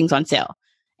everything's on sale.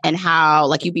 And how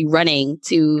like you'd be running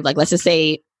to like let's just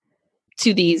say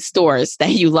to these stores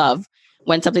that you love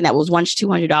when something that was once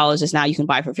 $200 is now you can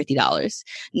buy for $50.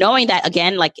 Knowing that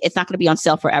again, like it's not going to be on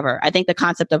sale forever. I think the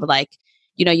concept of like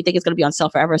you think it's going to be on sale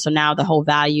forever. So now the whole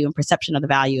value and perception of the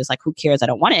value is like, who cares? I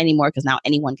don't want it anymore because now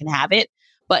anyone can have it.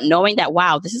 But knowing that,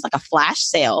 wow, this is like a flash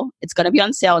sale. It's going to be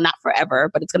on sale, not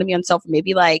forever, but it's going to be on sale for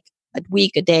maybe like a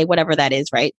week, a day, whatever that is,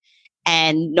 right?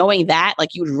 And knowing that,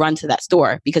 like you would run to that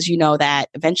store because you know that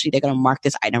eventually they're going to mark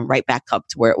this item right back up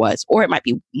to where it was, or it might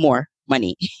be more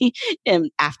money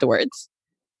afterwards.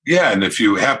 Yeah. And if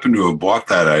you happen to have bought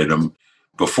that item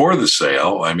before the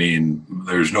sale,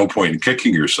 there's no point in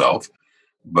kicking yourself.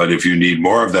 But if you need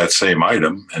more of that same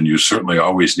item, and you certainly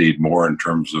always need more in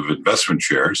terms of investment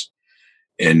shares,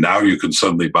 and now you can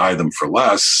suddenly buy them for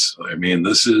less,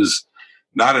 this is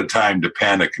not a time to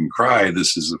panic and cry.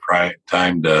 This is a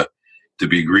time to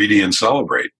be greedy and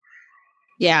celebrate.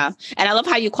 Yeah. And I love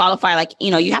how you qualify, like,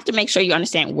 you have to make sure you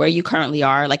understand where you currently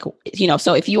are. Like,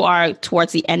 so if you are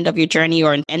towards the end of your journey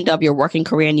or end of your working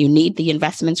career and you need the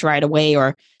investments right away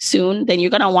or soon, then you're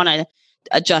going to want to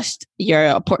adjust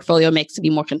your portfolio mix to be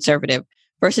more conservative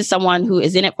versus someone who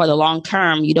is in it for the long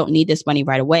term. You don't need this money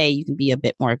right away. You can be a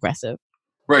bit more aggressive.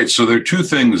 Right. So there are two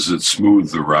things that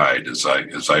smooth the ride, as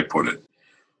I put it.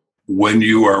 When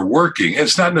you are working,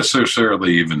 it's not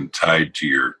necessarily even tied to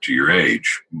your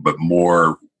age, but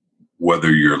more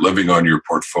whether you're living on your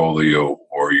portfolio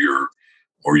or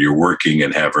you're working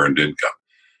and have earned income.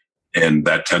 And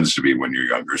that tends to be when you're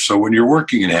younger. So when you're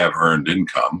working and have earned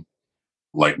income,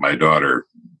 like my daughter,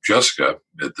 Jessica,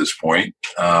 at this point,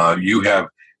 you have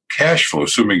cash flow,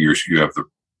 assuming you have the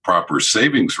proper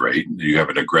savings rate, you have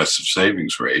an aggressive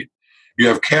savings rate, you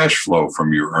have cash flow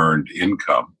from your earned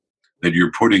income that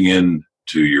you're putting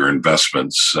into your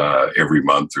investments every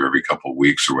month or every couple of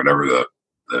weeks or whatever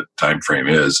the time frame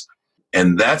is.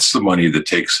 And that's the money that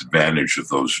takes advantage of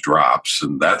those drops,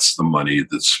 and that's the money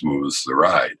that smooths the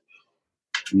ride.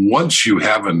 Once you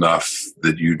have enough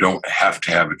that you don't have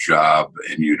to have a job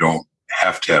and you don't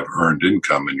have to have earned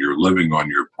income and you're living on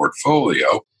your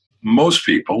portfolio, most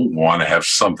people want to have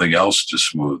something else to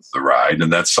smooth the ride.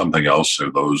 And that's something else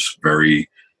are those very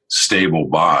stable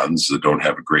bonds that don't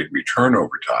have a great return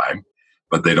over time,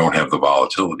 but they don't have the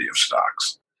volatility of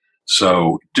stocks.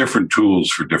 So different tools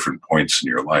for different points in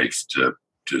your life to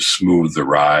smooth the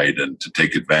ride and to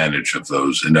take advantage of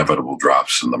those inevitable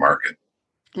drops in the market.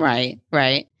 Right.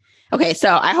 Okay,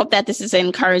 so I hope that this is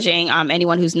encouraging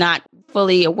anyone who's not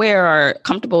fully aware or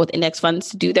comfortable with index funds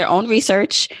to do their own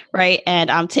research, right?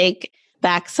 And take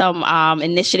back some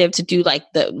initiative to do like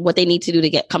what they need to do to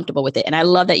get comfortable with it. And I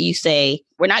love that you say,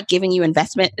 we're not giving you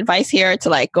investment advice here to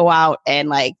like go out and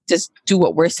like just do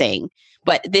what we're saying.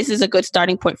 But this is a good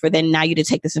starting point for then now you to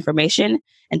take this information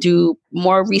and do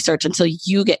more research until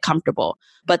you get comfortable.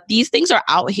 But these things are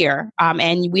out here.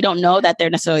 And we don't know that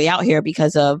they're necessarily out here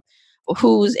because of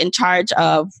who's in charge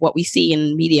of what we see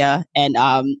in media and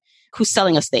who's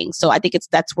selling us things. So I think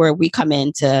that's where we come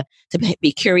in to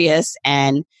be curious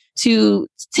and to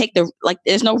take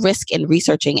there's no risk in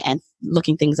researching and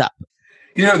looking things up.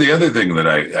 The other thing that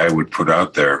I would put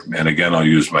out there, and again, I'll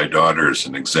use my daughter as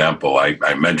an example.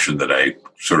 I mentioned that I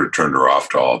sort of turned her off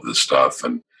to all of this stuff.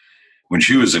 And when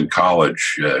she was in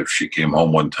college, she came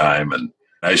home one time and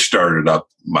I started up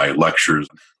my lectures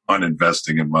on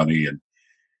investing in money. And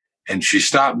And she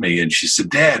stopped me and she said,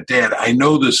 Dad, I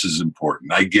know this is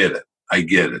important. I get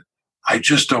it. I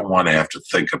just don't want to have to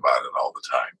think about it all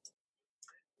the time.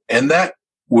 And that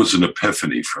was an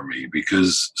epiphany for me,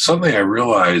 because suddenly I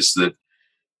realized that,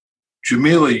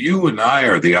 Jamila, you and I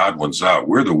are the odd ones out.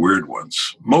 We're the weird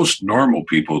ones. Most normal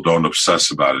people don't obsess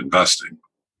about investing.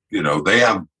 They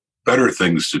have better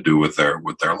things to do with their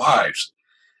lives.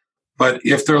 But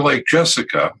if they're like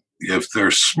Jessica, if they're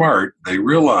smart, they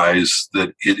realize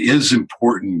that it is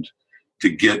important to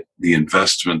get the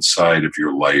investment side of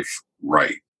your life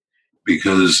right.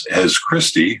 Because as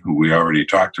Christy, who we already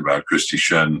talked about, Christy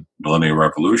Shen, Millennial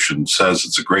Revolution, says,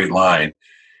 it's a great line,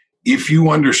 if you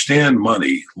understand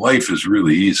money, life is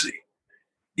really easy.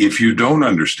 If you don't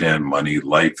understand money,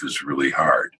 life is really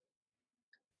hard.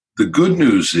 The good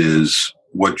news is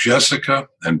what Jessica,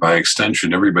 and by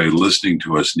extension everybody listening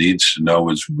to us, needs to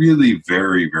know is really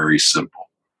very, very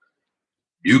simple.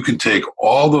 You can take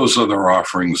all those other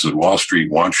offerings that Wall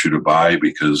Street wants you to buy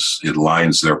because it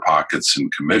lines their pockets in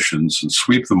commissions, and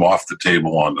sweep them off the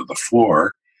table onto the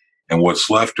floor. And what's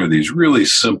left are these really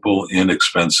simple,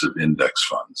 inexpensive index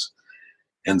funds.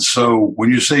 And so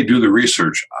when you say do the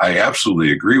research, I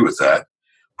absolutely agree with that.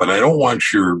 But I don't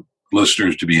want your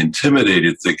listeners to be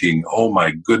intimidated thinking, oh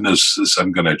my goodness,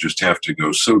 I'm going to just have to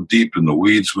go so deep in the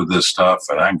weeds with this stuff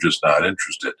and I'm just not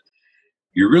interested.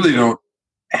 You really don't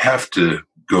have to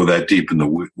go that deep in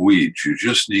the weeds. You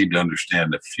just need to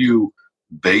understand a few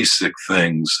basic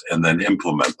things and then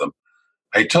implement them.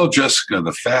 I tell Jessica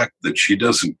the fact that she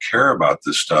doesn't care about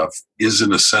this stuff is,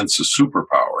 in a sense, a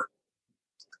superpower.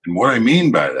 And what I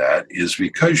mean by that is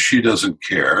because she doesn't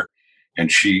care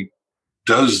and she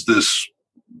does this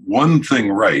one thing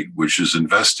right, which is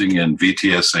investing in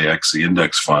VTSAX, the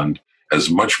index fund, as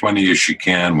much money as she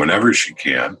can, whenever she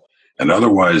can, and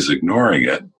otherwise ignoring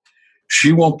it,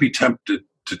 she won't be tempted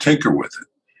to tinker with it.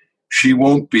 She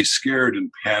won't be scared and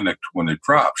panicked when it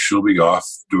drops. She'll be off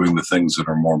doing the things that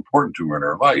are more important to her in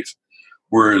her life.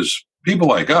 Whereas people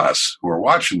like us who are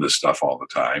watching this stuff all the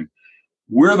time,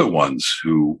 we're the ones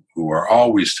who are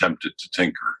always tempted to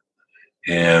tinker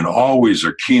and always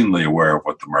are keenly aware of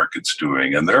what the market's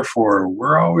doing. And therefore,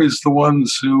 we're always the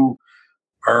ones who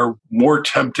are more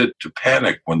tempted to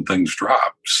panic when things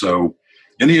drop. So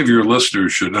any of your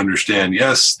listeners should understand,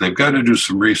 yes, they've got to do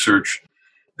some research.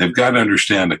 They've got to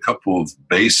understand a couple of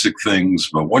basic things.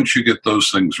 But once you get those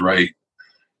things right,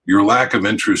 your lack of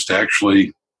interest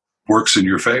actually works in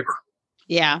your favor.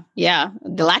 Yeah.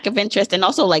 The lack of interest. And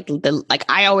also like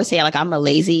I always say, like, I'm a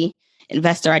lazy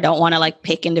investor. I don't want to like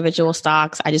pick individual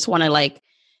stocks. I just want to like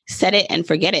set it and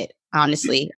forget it,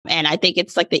 honestly. And I think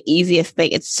it's like the easiest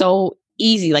thing. It's so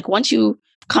easy. Like once you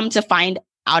come to find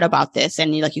out about this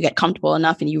and you get comfortable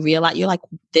enough and you realize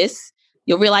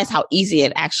you'll realize how easy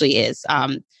it actually is.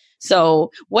 So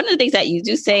one of the things that you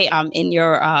do say in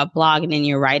your blog and in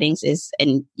your writings is,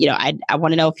 and I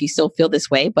want to know if you still feel this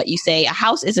way, but you say a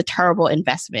house is a terrible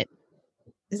investment.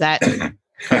 Is that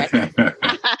correct?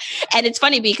 And it's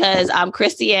funny because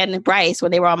Christy and Bryce,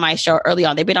 when they were on my show early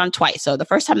on, they've been on twice. So the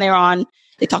first time they were on,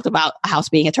 they talked about a house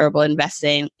being a terrible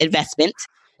investment,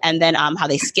 and then how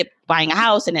they skipped buying a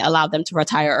house and it allowed them to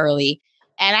retire early.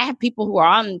 And I have people who are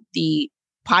on the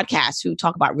podcast who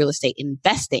talk about real estate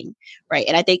investing, right?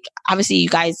 And I think obviously you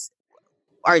guys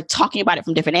are talking about it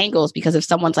from different angles, because if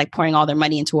someone's like pouring all their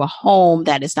money into a home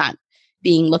that is not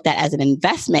being looked at as an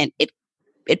investment,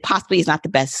 it possibly is not the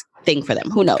best thing for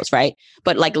them. Who knows, right?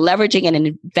 But like leveraging and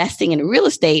investing in real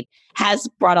estate has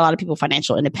brought a lot of people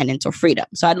financial independence or freedom.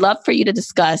 So I'd love for you to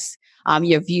discuss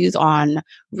your views on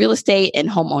real estate and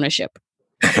home ownership.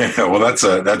 Well, that's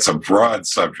a broad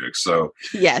subject. So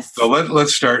yes. So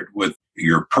let's start with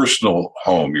your personal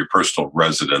home, your personal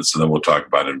residence, and then we'll talk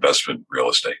about investment real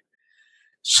estate.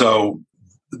 So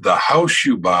the house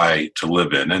you buy to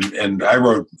live in, and I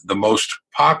wrote the most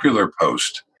popular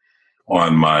post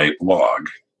on my blog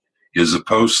is a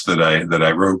post that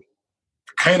I wrote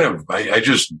kind of, I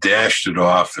just dashed it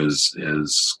off as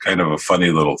kind of a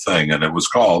funny little thing. And it was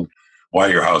called Why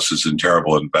Your House is a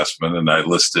Terrible Investment. And I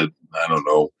listed,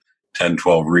 10,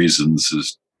 12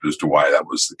 reasons as to why that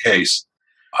was the case.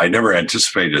 I never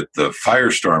anticipated the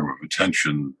firestorm of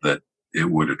attention that it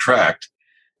would attract.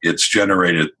 It's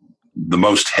generated the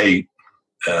most hate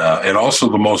and also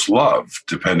the most love,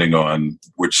 depending on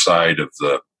which side of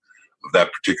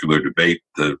that particular debate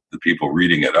the people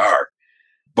reading it are.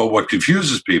 But what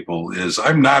confuses people is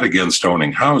I'm not against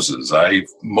owning houses.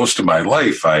 Most of my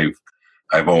life, I've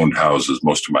owned houses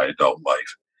most of my adult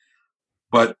life.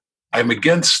 But I'm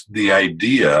against the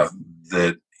idea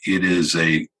that it is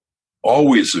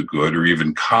always a good or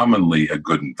even commonly a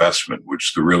good investment,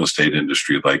 which the real estate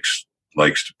industry likes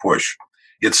likes to push.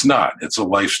 It's not. It's a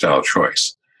lifestyle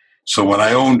choice. So when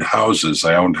I owned houses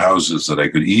that I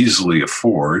could easily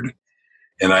afford,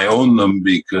 and I owned them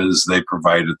because they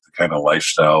provided the kind of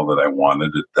lifestyle that I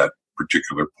wanted at that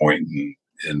particular point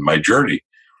in my journey.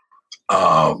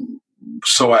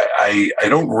 So I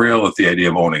don't rail at the idea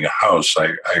of owning a house.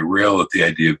 I rail at the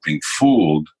idea of being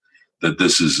fooled that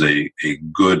this is a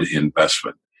good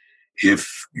investment.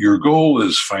 If your goal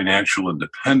is financial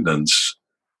independence,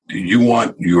 you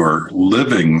want your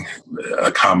living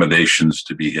accommodations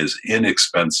to be as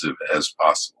inexpensive as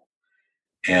possible.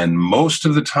 And most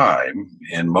of the time,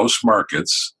 in most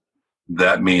markets,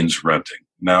 that means renting.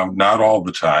 Now, not all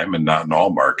the time and not in all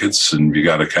markets, and you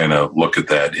got to kind of look at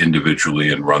that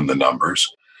individually and run the numbers.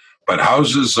 But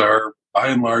houses are, by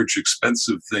and large,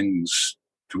 expensive things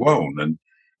to own. And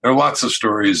there are lots of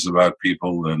stories about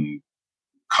people in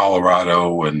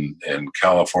Colorado and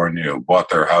California who bought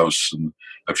their house and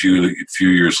a few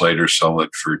years later sell it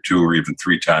for 2 or even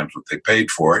 3 times what they paid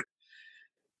for it.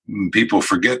 People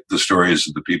forget the stories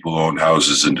of the people who owned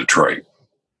houses in Detroit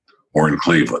or in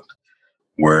Cleveland,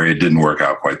 where it didn't work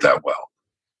out quite that well.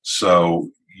 So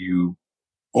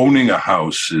owning a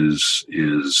house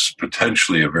is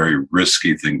potentially a very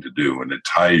risky thing to do, and it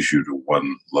ties you to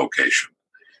one location.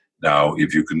 Now,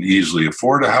 if you can easily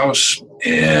afford a house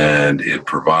and it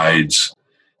provides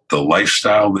the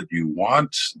lifestyle that you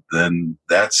want, then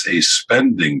that's a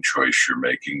spending choice you're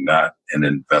making, not an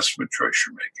investment choice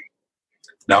you're making.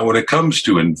 Now, when it comes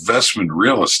to investment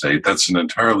real estate, that's an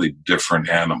entirely different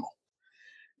animal.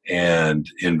 And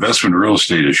investment real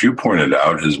estate, as you pointed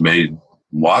out, has made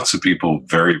lots of people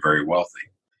very, very wealthy.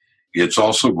 It's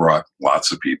also brought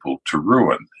lots of people to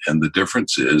ruin. And the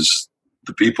difference is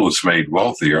the people it's made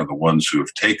wealthy are the ones who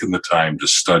have taken the time to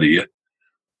study it,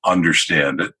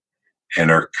 understand it, and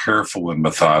are careful and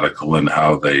methodical in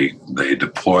how they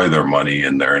deploy their money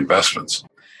in their investments.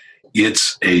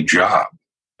 It's a job.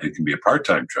 It can be a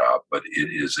part-time job, but it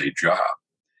is a job.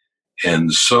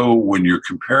 And so when you're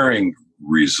comparing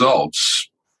results,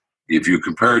 if you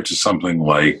compare it to something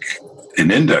like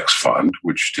an index fund,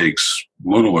 which takes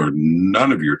little or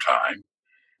none of your time,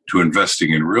 to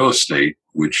investing in real estate,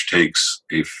 which takes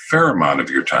a fair amount of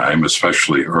your time,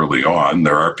 especially early on.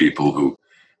 There are people who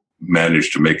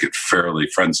manage to make it fairly,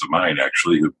 friends of mine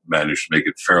actually, who managed to make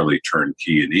it fairly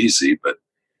turnkey and easy, but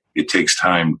it takes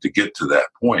time to get to that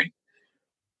point.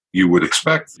 You would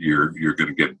expect you're going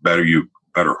to get better. You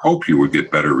better hope you would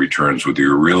get better returns with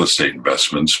your real estate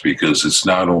investments, because it's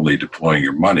not only deploying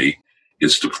your money,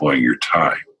 it's deploying your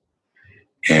time.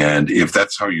 And if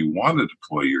that's how you want to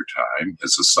deploy your time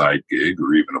as a side gig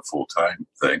or even a full-time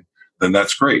thing, then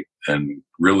that's great. And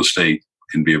real estate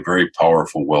can be a very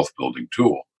powerful wealth building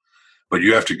tool. But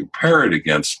you have to compare it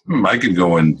against, I can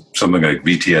go in something like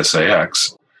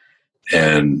VTSAX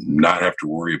and not have to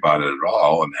worry about it at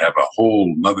all and have a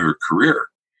whole nother career.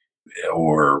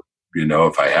 Or,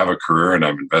 if I have a career and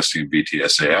I'm investing in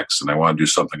VTSAX and I want to do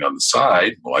something on the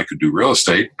side, well, I could do real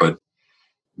estate, but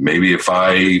maybe if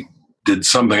I did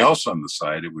something else on the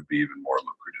side, it would be even more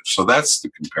lucrative. So that's the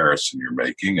comparison you're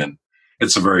making. And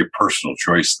it's a very personal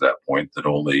choice at that point that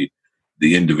only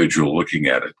the individual looking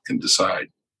at it can decide.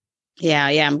 Yeah.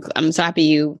 I'm so happy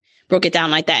you broke it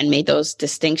down like that and made those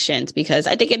distinctions, because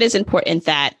I think it is important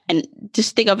that, and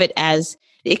just think of it as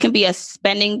it can be a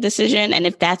spending decision. And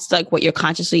if that's like what you're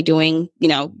consciously doing,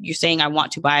 you're saying, I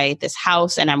want to buy this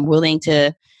house and I'm willing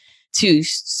to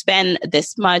spend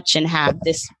this much and have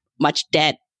this much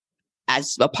debt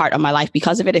as a part of my life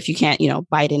because of it. If you can't,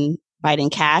 buy it in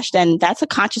cash, then that's a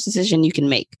conscious decision you can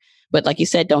make. But like you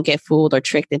said, don't get fooled or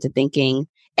tricked into thinking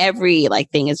every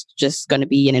thing is just going to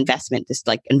be an investment, just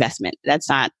like investment. That's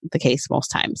not the case most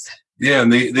times. Yeah.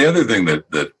 And the other thing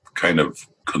that kind of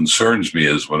concerns me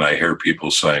is when I hear people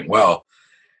saying, well,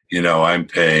 I'm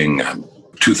paying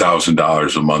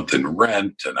 $2,000 a month in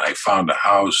rent and I found a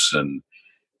house, and,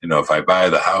 if I buy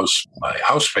the house, my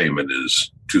house payment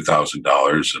is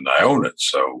 $2,000 and I own it.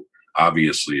 So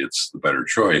obviously it's the better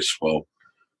choice. Well,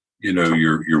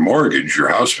 your mortgage, your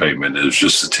house payment is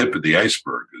just the tip of the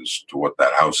iceberg as to what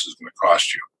that house is going to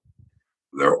cost you.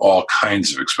 There are all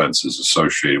kinds of expenses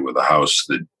associated with a house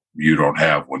that you don't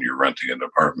have when you're renting an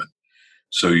apartment.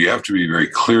 So you have to be very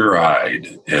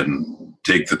clear-eyed and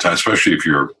take the time, especially if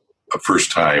you're a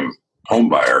first-time home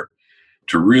buyer,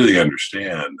 to really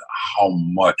understand how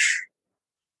much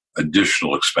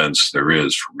additional expense there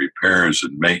is for repairs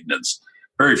and maintenance.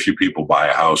 Very few people buy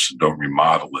a house and don't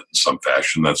remodel it in some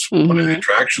fashion. That's one of the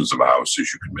attractions of a house,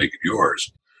 is you can make it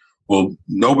yours. Well,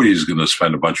 nobody's going to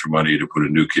spend a bunch of money to put a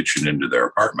new kitchen into their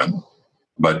apartment,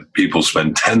 but people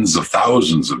spend tens of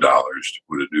thousands of dollars to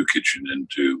put a new kitchen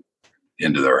into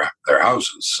into their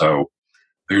houses. So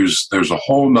there's a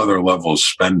whole nother level of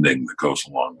spending that goes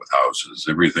along with houses.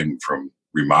 Everything from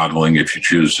remodeling, if you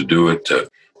choose to do it, to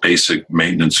basic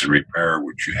maintenance and repair,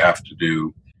 which you have to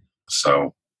do.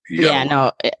 So you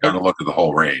gotta look at the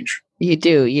whole range. You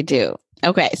do.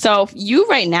 Okay. So you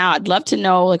right now, I'd love to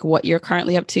know like what you're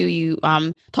currently up to. You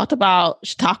talked about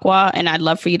Chautauqua, and I'd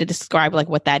love for you to describe like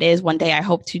what that is. One day I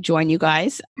hope to join you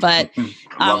guys. But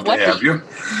love to have you.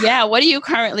 Yeah, what do you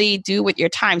currently do with your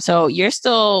time? So you're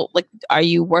still like, are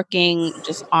you working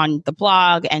just on the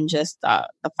blog and just the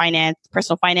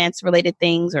personal finance related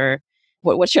things, or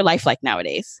what's your life like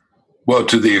nowadays? Well,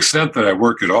 to the extent that I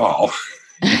work at all,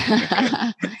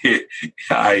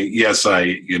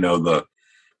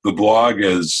 the blog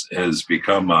has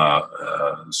become a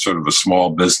sort of a small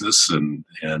business, and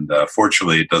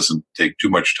fortunately, it doesn't take too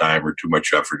much time or too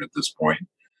much effort at this point.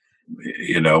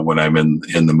 When I'm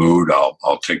in the mood,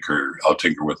 I'll tinker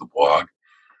with the blog.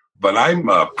 But I'm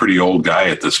a pretty old guy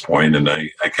at this point, and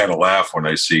I kind of laugh when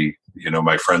I see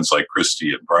my friends like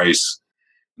Christy and Bryce,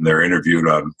 and they're interviewed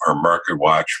on our Market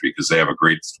Watch because they have a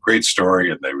great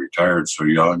story and they retired so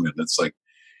young, and it's like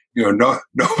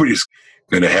nobody's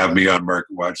going to have me on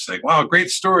Market Watch saying, "Wow, great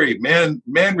story, man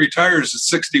retires at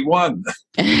 61."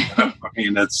 I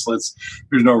mean, there's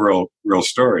no real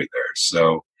story there.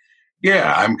 So,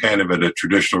 yeah, I'm kind of at a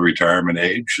traditional retirement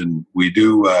age, and we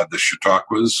do the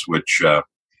Chautauquas, which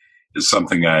is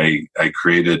something I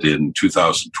created in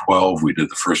 2012. We did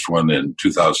the first one in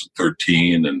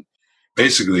 2013, and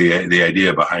basically the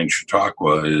idea behind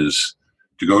Chautauqua is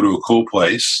to go to a cool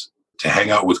place, to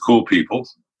hang out with cool people,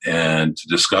 and to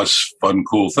discuss fun,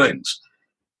 cool things,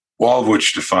 all of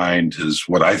which defined as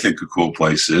what I think a cool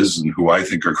place is and who I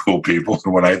think are cool people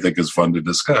and what I think is fun to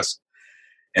discuss.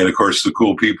 And of course, the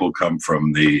cool people come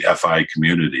from the FI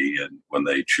community, and when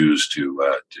they choose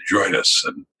to join us.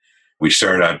 And we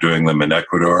started out doing them in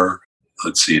Ecuador.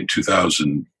 Let's see, in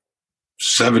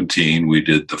 2017, we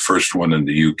did the first one in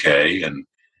the UK, and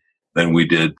then we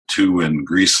did 2 in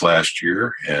Greece last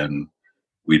year, and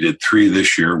we did 3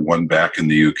 this year, 1 back in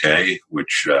the UK,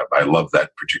 which I love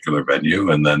that particular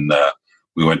venue. And then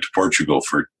we went to Portugal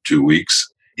for 2 weeks.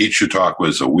 Each Chautauqua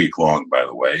is a week long, by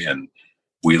the way, and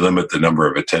we limit the number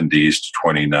of attendees to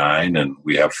 29, and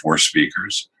we have 4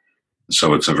 speakers.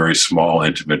 So it's a very small,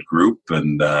 intimate group,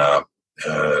 and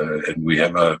we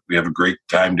have a great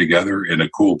time together in a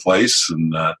cool place,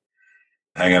 and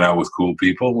hanging out with cool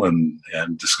people and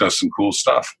discussing cool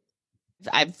stuff.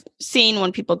 I've seen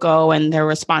when people go and their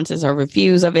responses or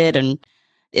reviews of it, and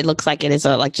it looks like it is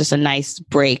just a nice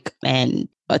break and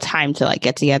a time to like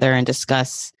get together and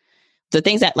discuss the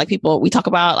things that like I talk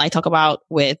about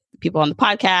with people on the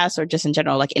podcast or just in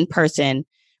general, like in person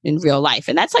in real life.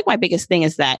 And that's like my biggest thing,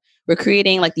 is that we're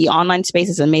creating like the online space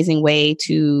is an amazing way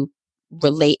to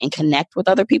relate and connect with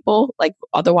other people. Like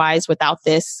otherwise, without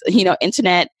this,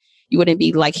 internet, you wouldn't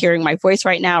be like hearing my voice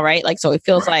right now. Right. Like, so it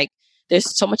feels like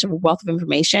there's so much of a wealth of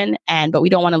information, but we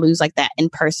don't want to lose like that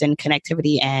in-person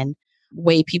connectivity and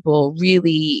way people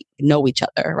really know each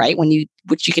other, right?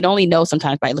 Which you can only know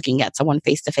sometimes by looking at someone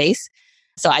face to face.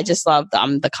 So I just love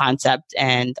the concept,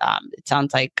 and it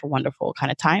sounds like a wonderful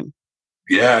kind of time.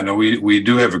 Yeah, no, we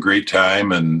do have a great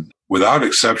time, and without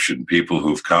exception, people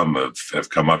who've come have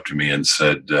come up to me and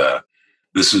said,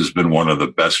 this has been one of the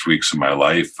best weeks of my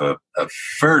life. A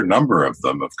fair number of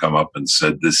them have come up and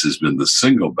said this has been the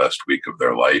single best week of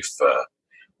their life,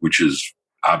 which is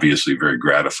obviously very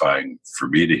gratifying for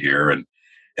me to hear. And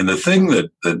the thing that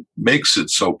makes it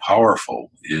so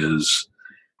powerful is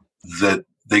that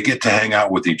they get to hang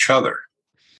out with each other.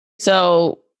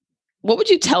 So what would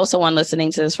you tell someone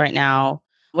listening to this right now?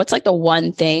 What's like the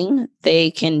one thing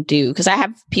they can do? Because I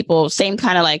have people, same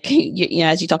kind of like,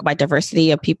 as you talk about diversity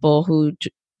of people who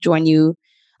join you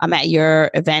at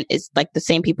your event, is like the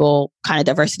same people kind of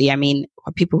diversity. I mean,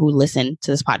 people who listen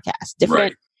to this podcast,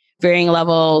 different varying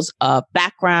levels of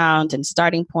background and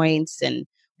starting points and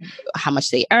how much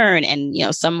they earn. And,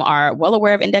 some are well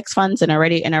aware of index funds and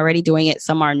already doing it.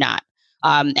 Some are not,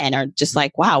 and are just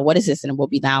like, wow, what is this? And will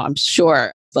be now, I'm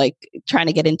sure, like trying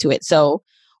to get into it. So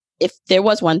if there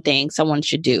was one thing someone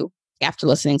should do after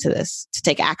listening to this to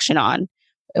take action on,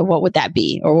 what would that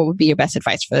be? Or what would be your best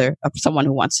advice for someone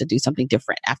who wants to do something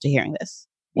different after hearing this?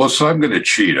 Well, so I'm going to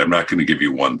cheat. I'm not going to give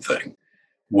you one thing.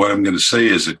 What I'm going to say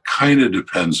is it kind of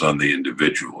depends on the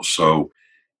individual. So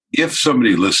if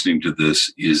somebody listening to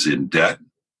this is in debt,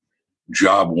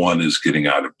 job one is getting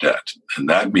out of debt. And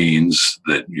that means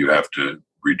that you have to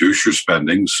reduce your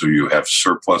spending so you have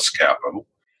surplus capital.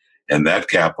 And that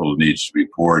capital needs to be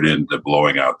poured into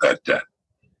blowing out that debt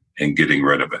and getting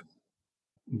rid of it.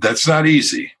 That's not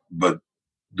easy, but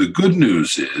the good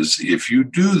news is if you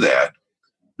do that,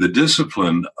 the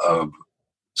discipline of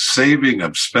saving,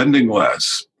 of spending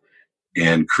less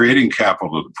and creating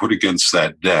capital to put against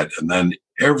that debt, and then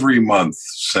every month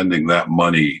sending that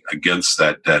money against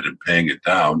that debt and paying it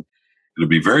down, it'll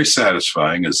be very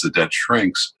satisfying as the debt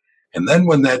shrinks. And then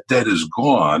when that debt is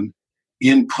gone,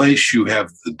 in place you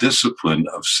have the discipline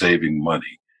of saving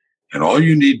money. And all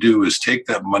you need to do is take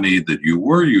that money that you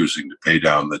were using to pay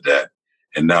down the debt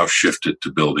and now shift it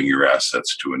to building your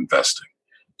assets, to investing.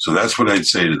 So that's what I'd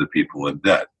say to the people in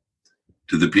debt.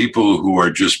 To the people who are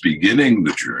just beginning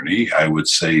the journey, I would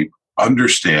say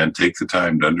take the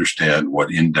time to understand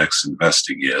what index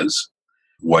investing is,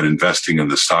 what investing in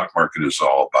the stock market is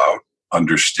all about,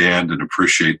 understand and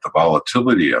appreciate the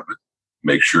volatility of it,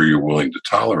 make sure you're willing to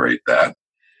tolerate that,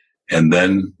 and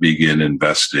then begin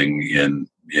investing in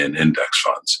index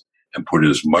funds and put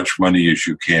as much money as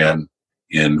you can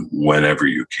in whenever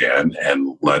you can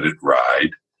and let it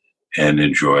ride and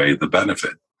enjoy the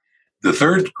benefit. The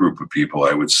third group of people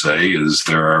I would say is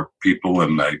there are people,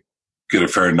 and I get a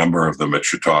fair number of them at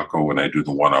Chautauqua when I do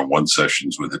the one-on-one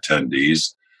sessions with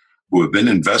attendees, who have been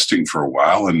investing for a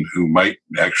while and who might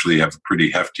actually have a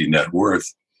pretty hefty net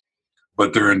worth,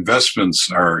 but their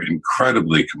investments are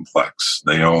incredibly complex.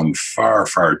 They own far,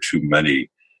 far too many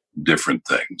different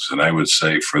things. And I would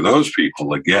say for those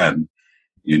people, again,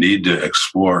 you need to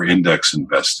explore index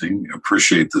investing,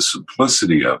 appreciate the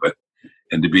simplicity of it,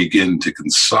 and to begin to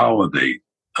consolidate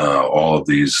all of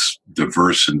these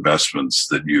diverse investments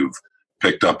that you've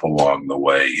picked up along the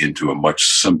way into a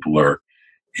much simpler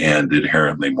and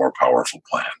inherently more powerful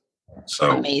plan.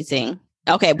 So amazing.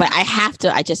 Okay, but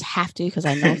I just have to, because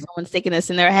I know someone's thinking this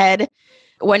in their head.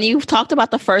 When you've talked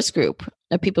about the first group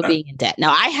of people being in debt,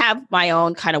 now I have my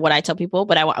own kind of what I tell people,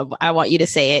 but I want you to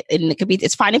say it, and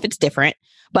it's fine if it's different.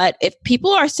 But if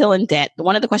people are still in debt,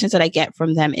 one of the questions that I get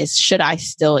from them is, should I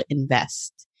still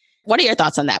invest? What are your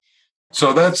thoughts on that?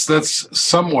 So that's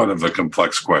somewhat of a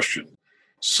complex question.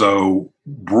 So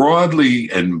broadly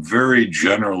and very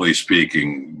generally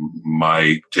speaking,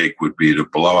 my take would be to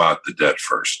blow out the debt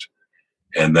first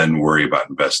and then worry about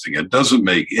investing. It doesn't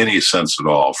make any sense at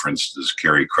all, for instance,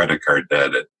 carry credit card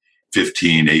debt at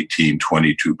 15, 18,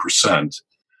 22%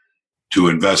 to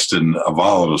invest in a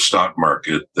volatile stock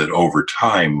market that over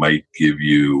time might give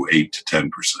you 8 to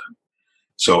 10%.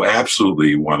 So absolutely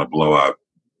you want to blow out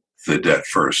the debt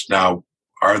first. Now,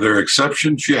 are there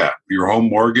exceptions? Yeah. Your home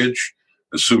mortgage,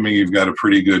 assuming you've got a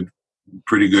pretty good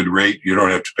rate, you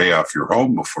don't have to pay off your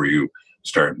home before you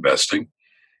start investing.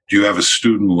 Do you have a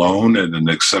student loan at an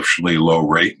exceptionally low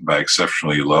rate? By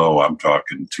exceptionally low, I'm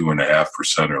talking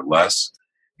 2.5% or less.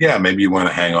 Yeah, maybe you want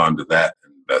to hang on to that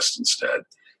and invest instead.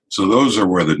 So those are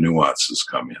where the nuances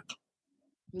come in.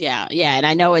 Yeah. And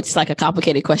I know it's like a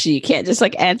complicated question. You can't just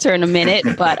like answer in a minute,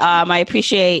 but I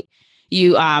appreciate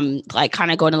you like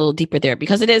kind of going a little deeper there,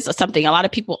 because it is something a lot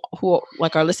of people who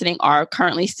like are listening are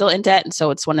currently still in debt. And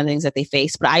so it's one of the things that they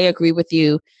face. But I agree with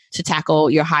you to tackle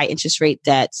your high interest rate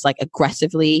debts like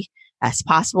aggressively as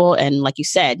possible. And like you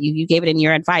said, you gave it in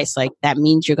your advice, like that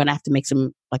means you're going to have to make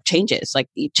some like changes, like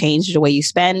you change the way you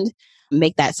spend,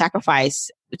 make that sacrifice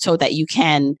so that you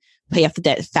can pay off the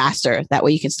debt faster. That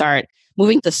way you can start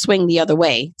moving the swing the other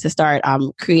way to start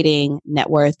creating net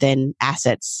worth and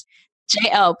assets.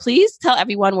 JL, please tell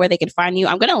everyone where they can find you.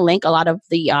 I'm going to link a lot of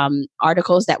the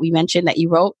articles that we mentioned that you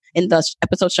wrote in the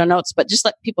episode show notes, but just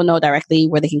let people know directly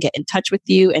where they can get in touch with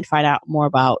you and find out more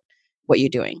about what you're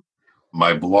doing.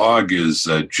 My blog is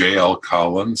JL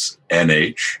Collins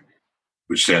NH,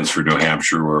 which stands for New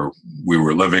Hampshire, where we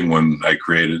were living when I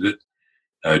created it,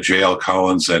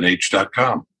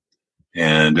 jlcollinsnh.com.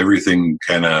 And everything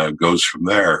kind of goes from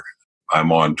there.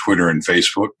 I'm on Twitter and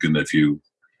Facebook, and if you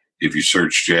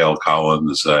search JL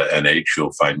Collins NH,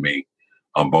 you'll find me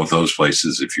on both those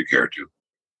places if you care to.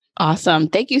 Awesome.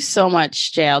 Thank you so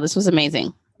much, JL. This was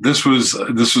amazing. This was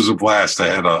a blast. I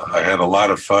had a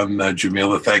lot of fun,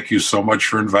 Jamila. Thank you so much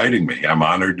for inviting me. I'm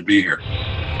honored to be here.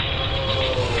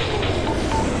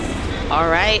 All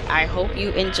right. I hope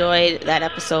you enjoyed that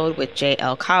episode with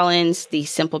JL Collins, The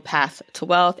Simple Path to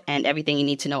Wealth, and everything you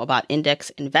need to know about index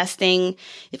investing.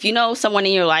 If you know someone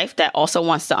in your life that also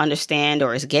wants to understand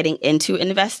or is getting into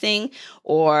investing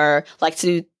or like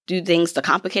to do things the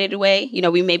complicated way,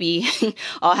 we maybe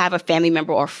all have a family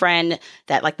member or friend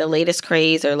that like the latest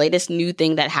craze or latest new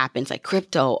thing that happens, like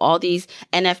crypto, all these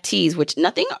NFTs, which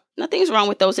nothing's wrong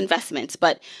with those investments,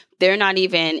 but they're not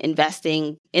even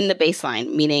investing in the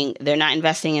baseline, meaning they're not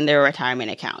investing in their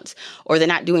retirement accounts, or they're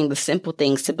not doing the simple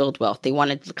things to build wealth. They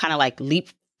want to kind of like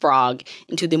leap leapfrog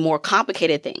into the more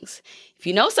complicated things. If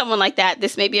you know someone like that,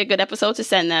 this may be a good episode to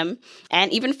send them,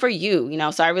 and even for you,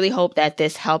 so I really hope that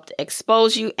this helped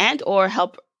expose you and or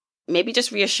help maybe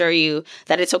just reassure you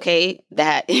that it's okay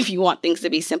that if you want things to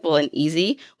be simple and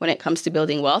easy when it comes to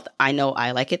building wealth, I know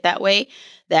I like it that way,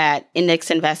 that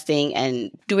index investing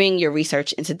and doing your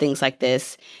research into things like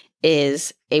this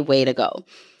is a way to go.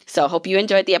 So I hope you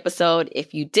enjoyed the episode.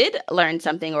 If you did learn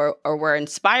something or were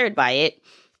inspired by it,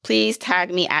 please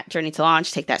tag me at Journey to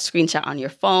Launch. Take that screenshot on your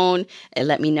phone and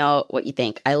let me know what you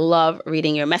think. I love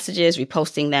reading your messages,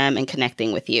 reposting them, and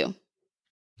connecting with you.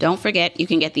 Don't forget, you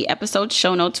can get the episode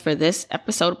show notes for this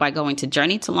episode by going to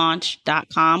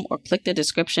journeytolaunch.com or click the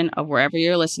description of wherever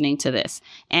you're listening to this.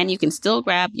 And you can still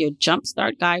grab your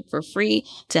Jumpstart Guide for free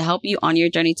to help you on your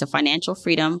journey to financial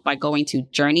freedom by going to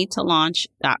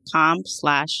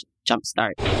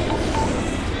journeytolaunch.com/jumpstart.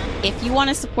 If you want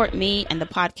to support me and the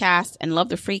podcast and love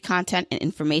the free content and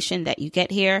information that you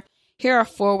get here are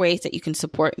 4 ways that you can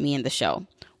support me and the show.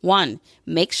 1,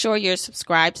 make sure you're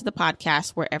subscribed to the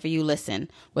podcast wherever you listen,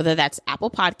 whether that's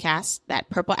Apple Podcasts, that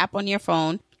purple app on your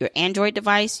phone, your Android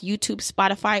device, YouTube,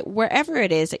 Spotify, wherever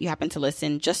it is that you happen to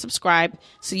listen, just subscribe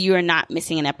so you are not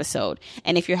missing an episode.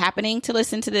 And if you're happening to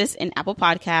listen to this in Apple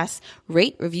Podcasts,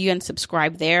 rate, review, and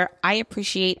subscribe there. I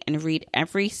appreciate and read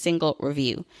every single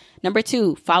review. Number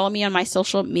 2, follow me on my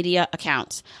social media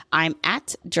accounts. I'm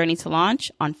at Journey to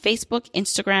Launch on Facebook,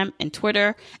 Instagram, and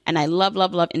Twitter, and I love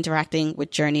interacting with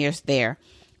journeyers there.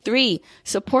 3,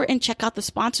 support and check out the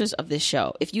sponsors of this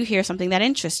show if you hear something that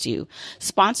interests you.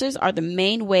 Sponsors are the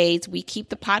main ways we keep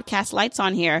the podcast lights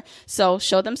on here, so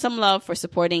show them some love for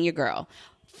supporting your girl.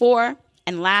 4,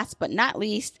 and last but not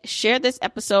least, share this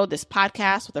episode, this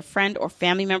podcast with a friend or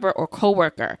family member or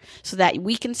coworker so that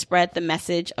we can spread the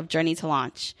message of Journey to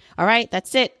Launch. All right,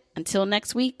 that's it. Until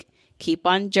next week, keep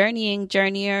on journeying,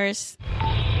 journeyers.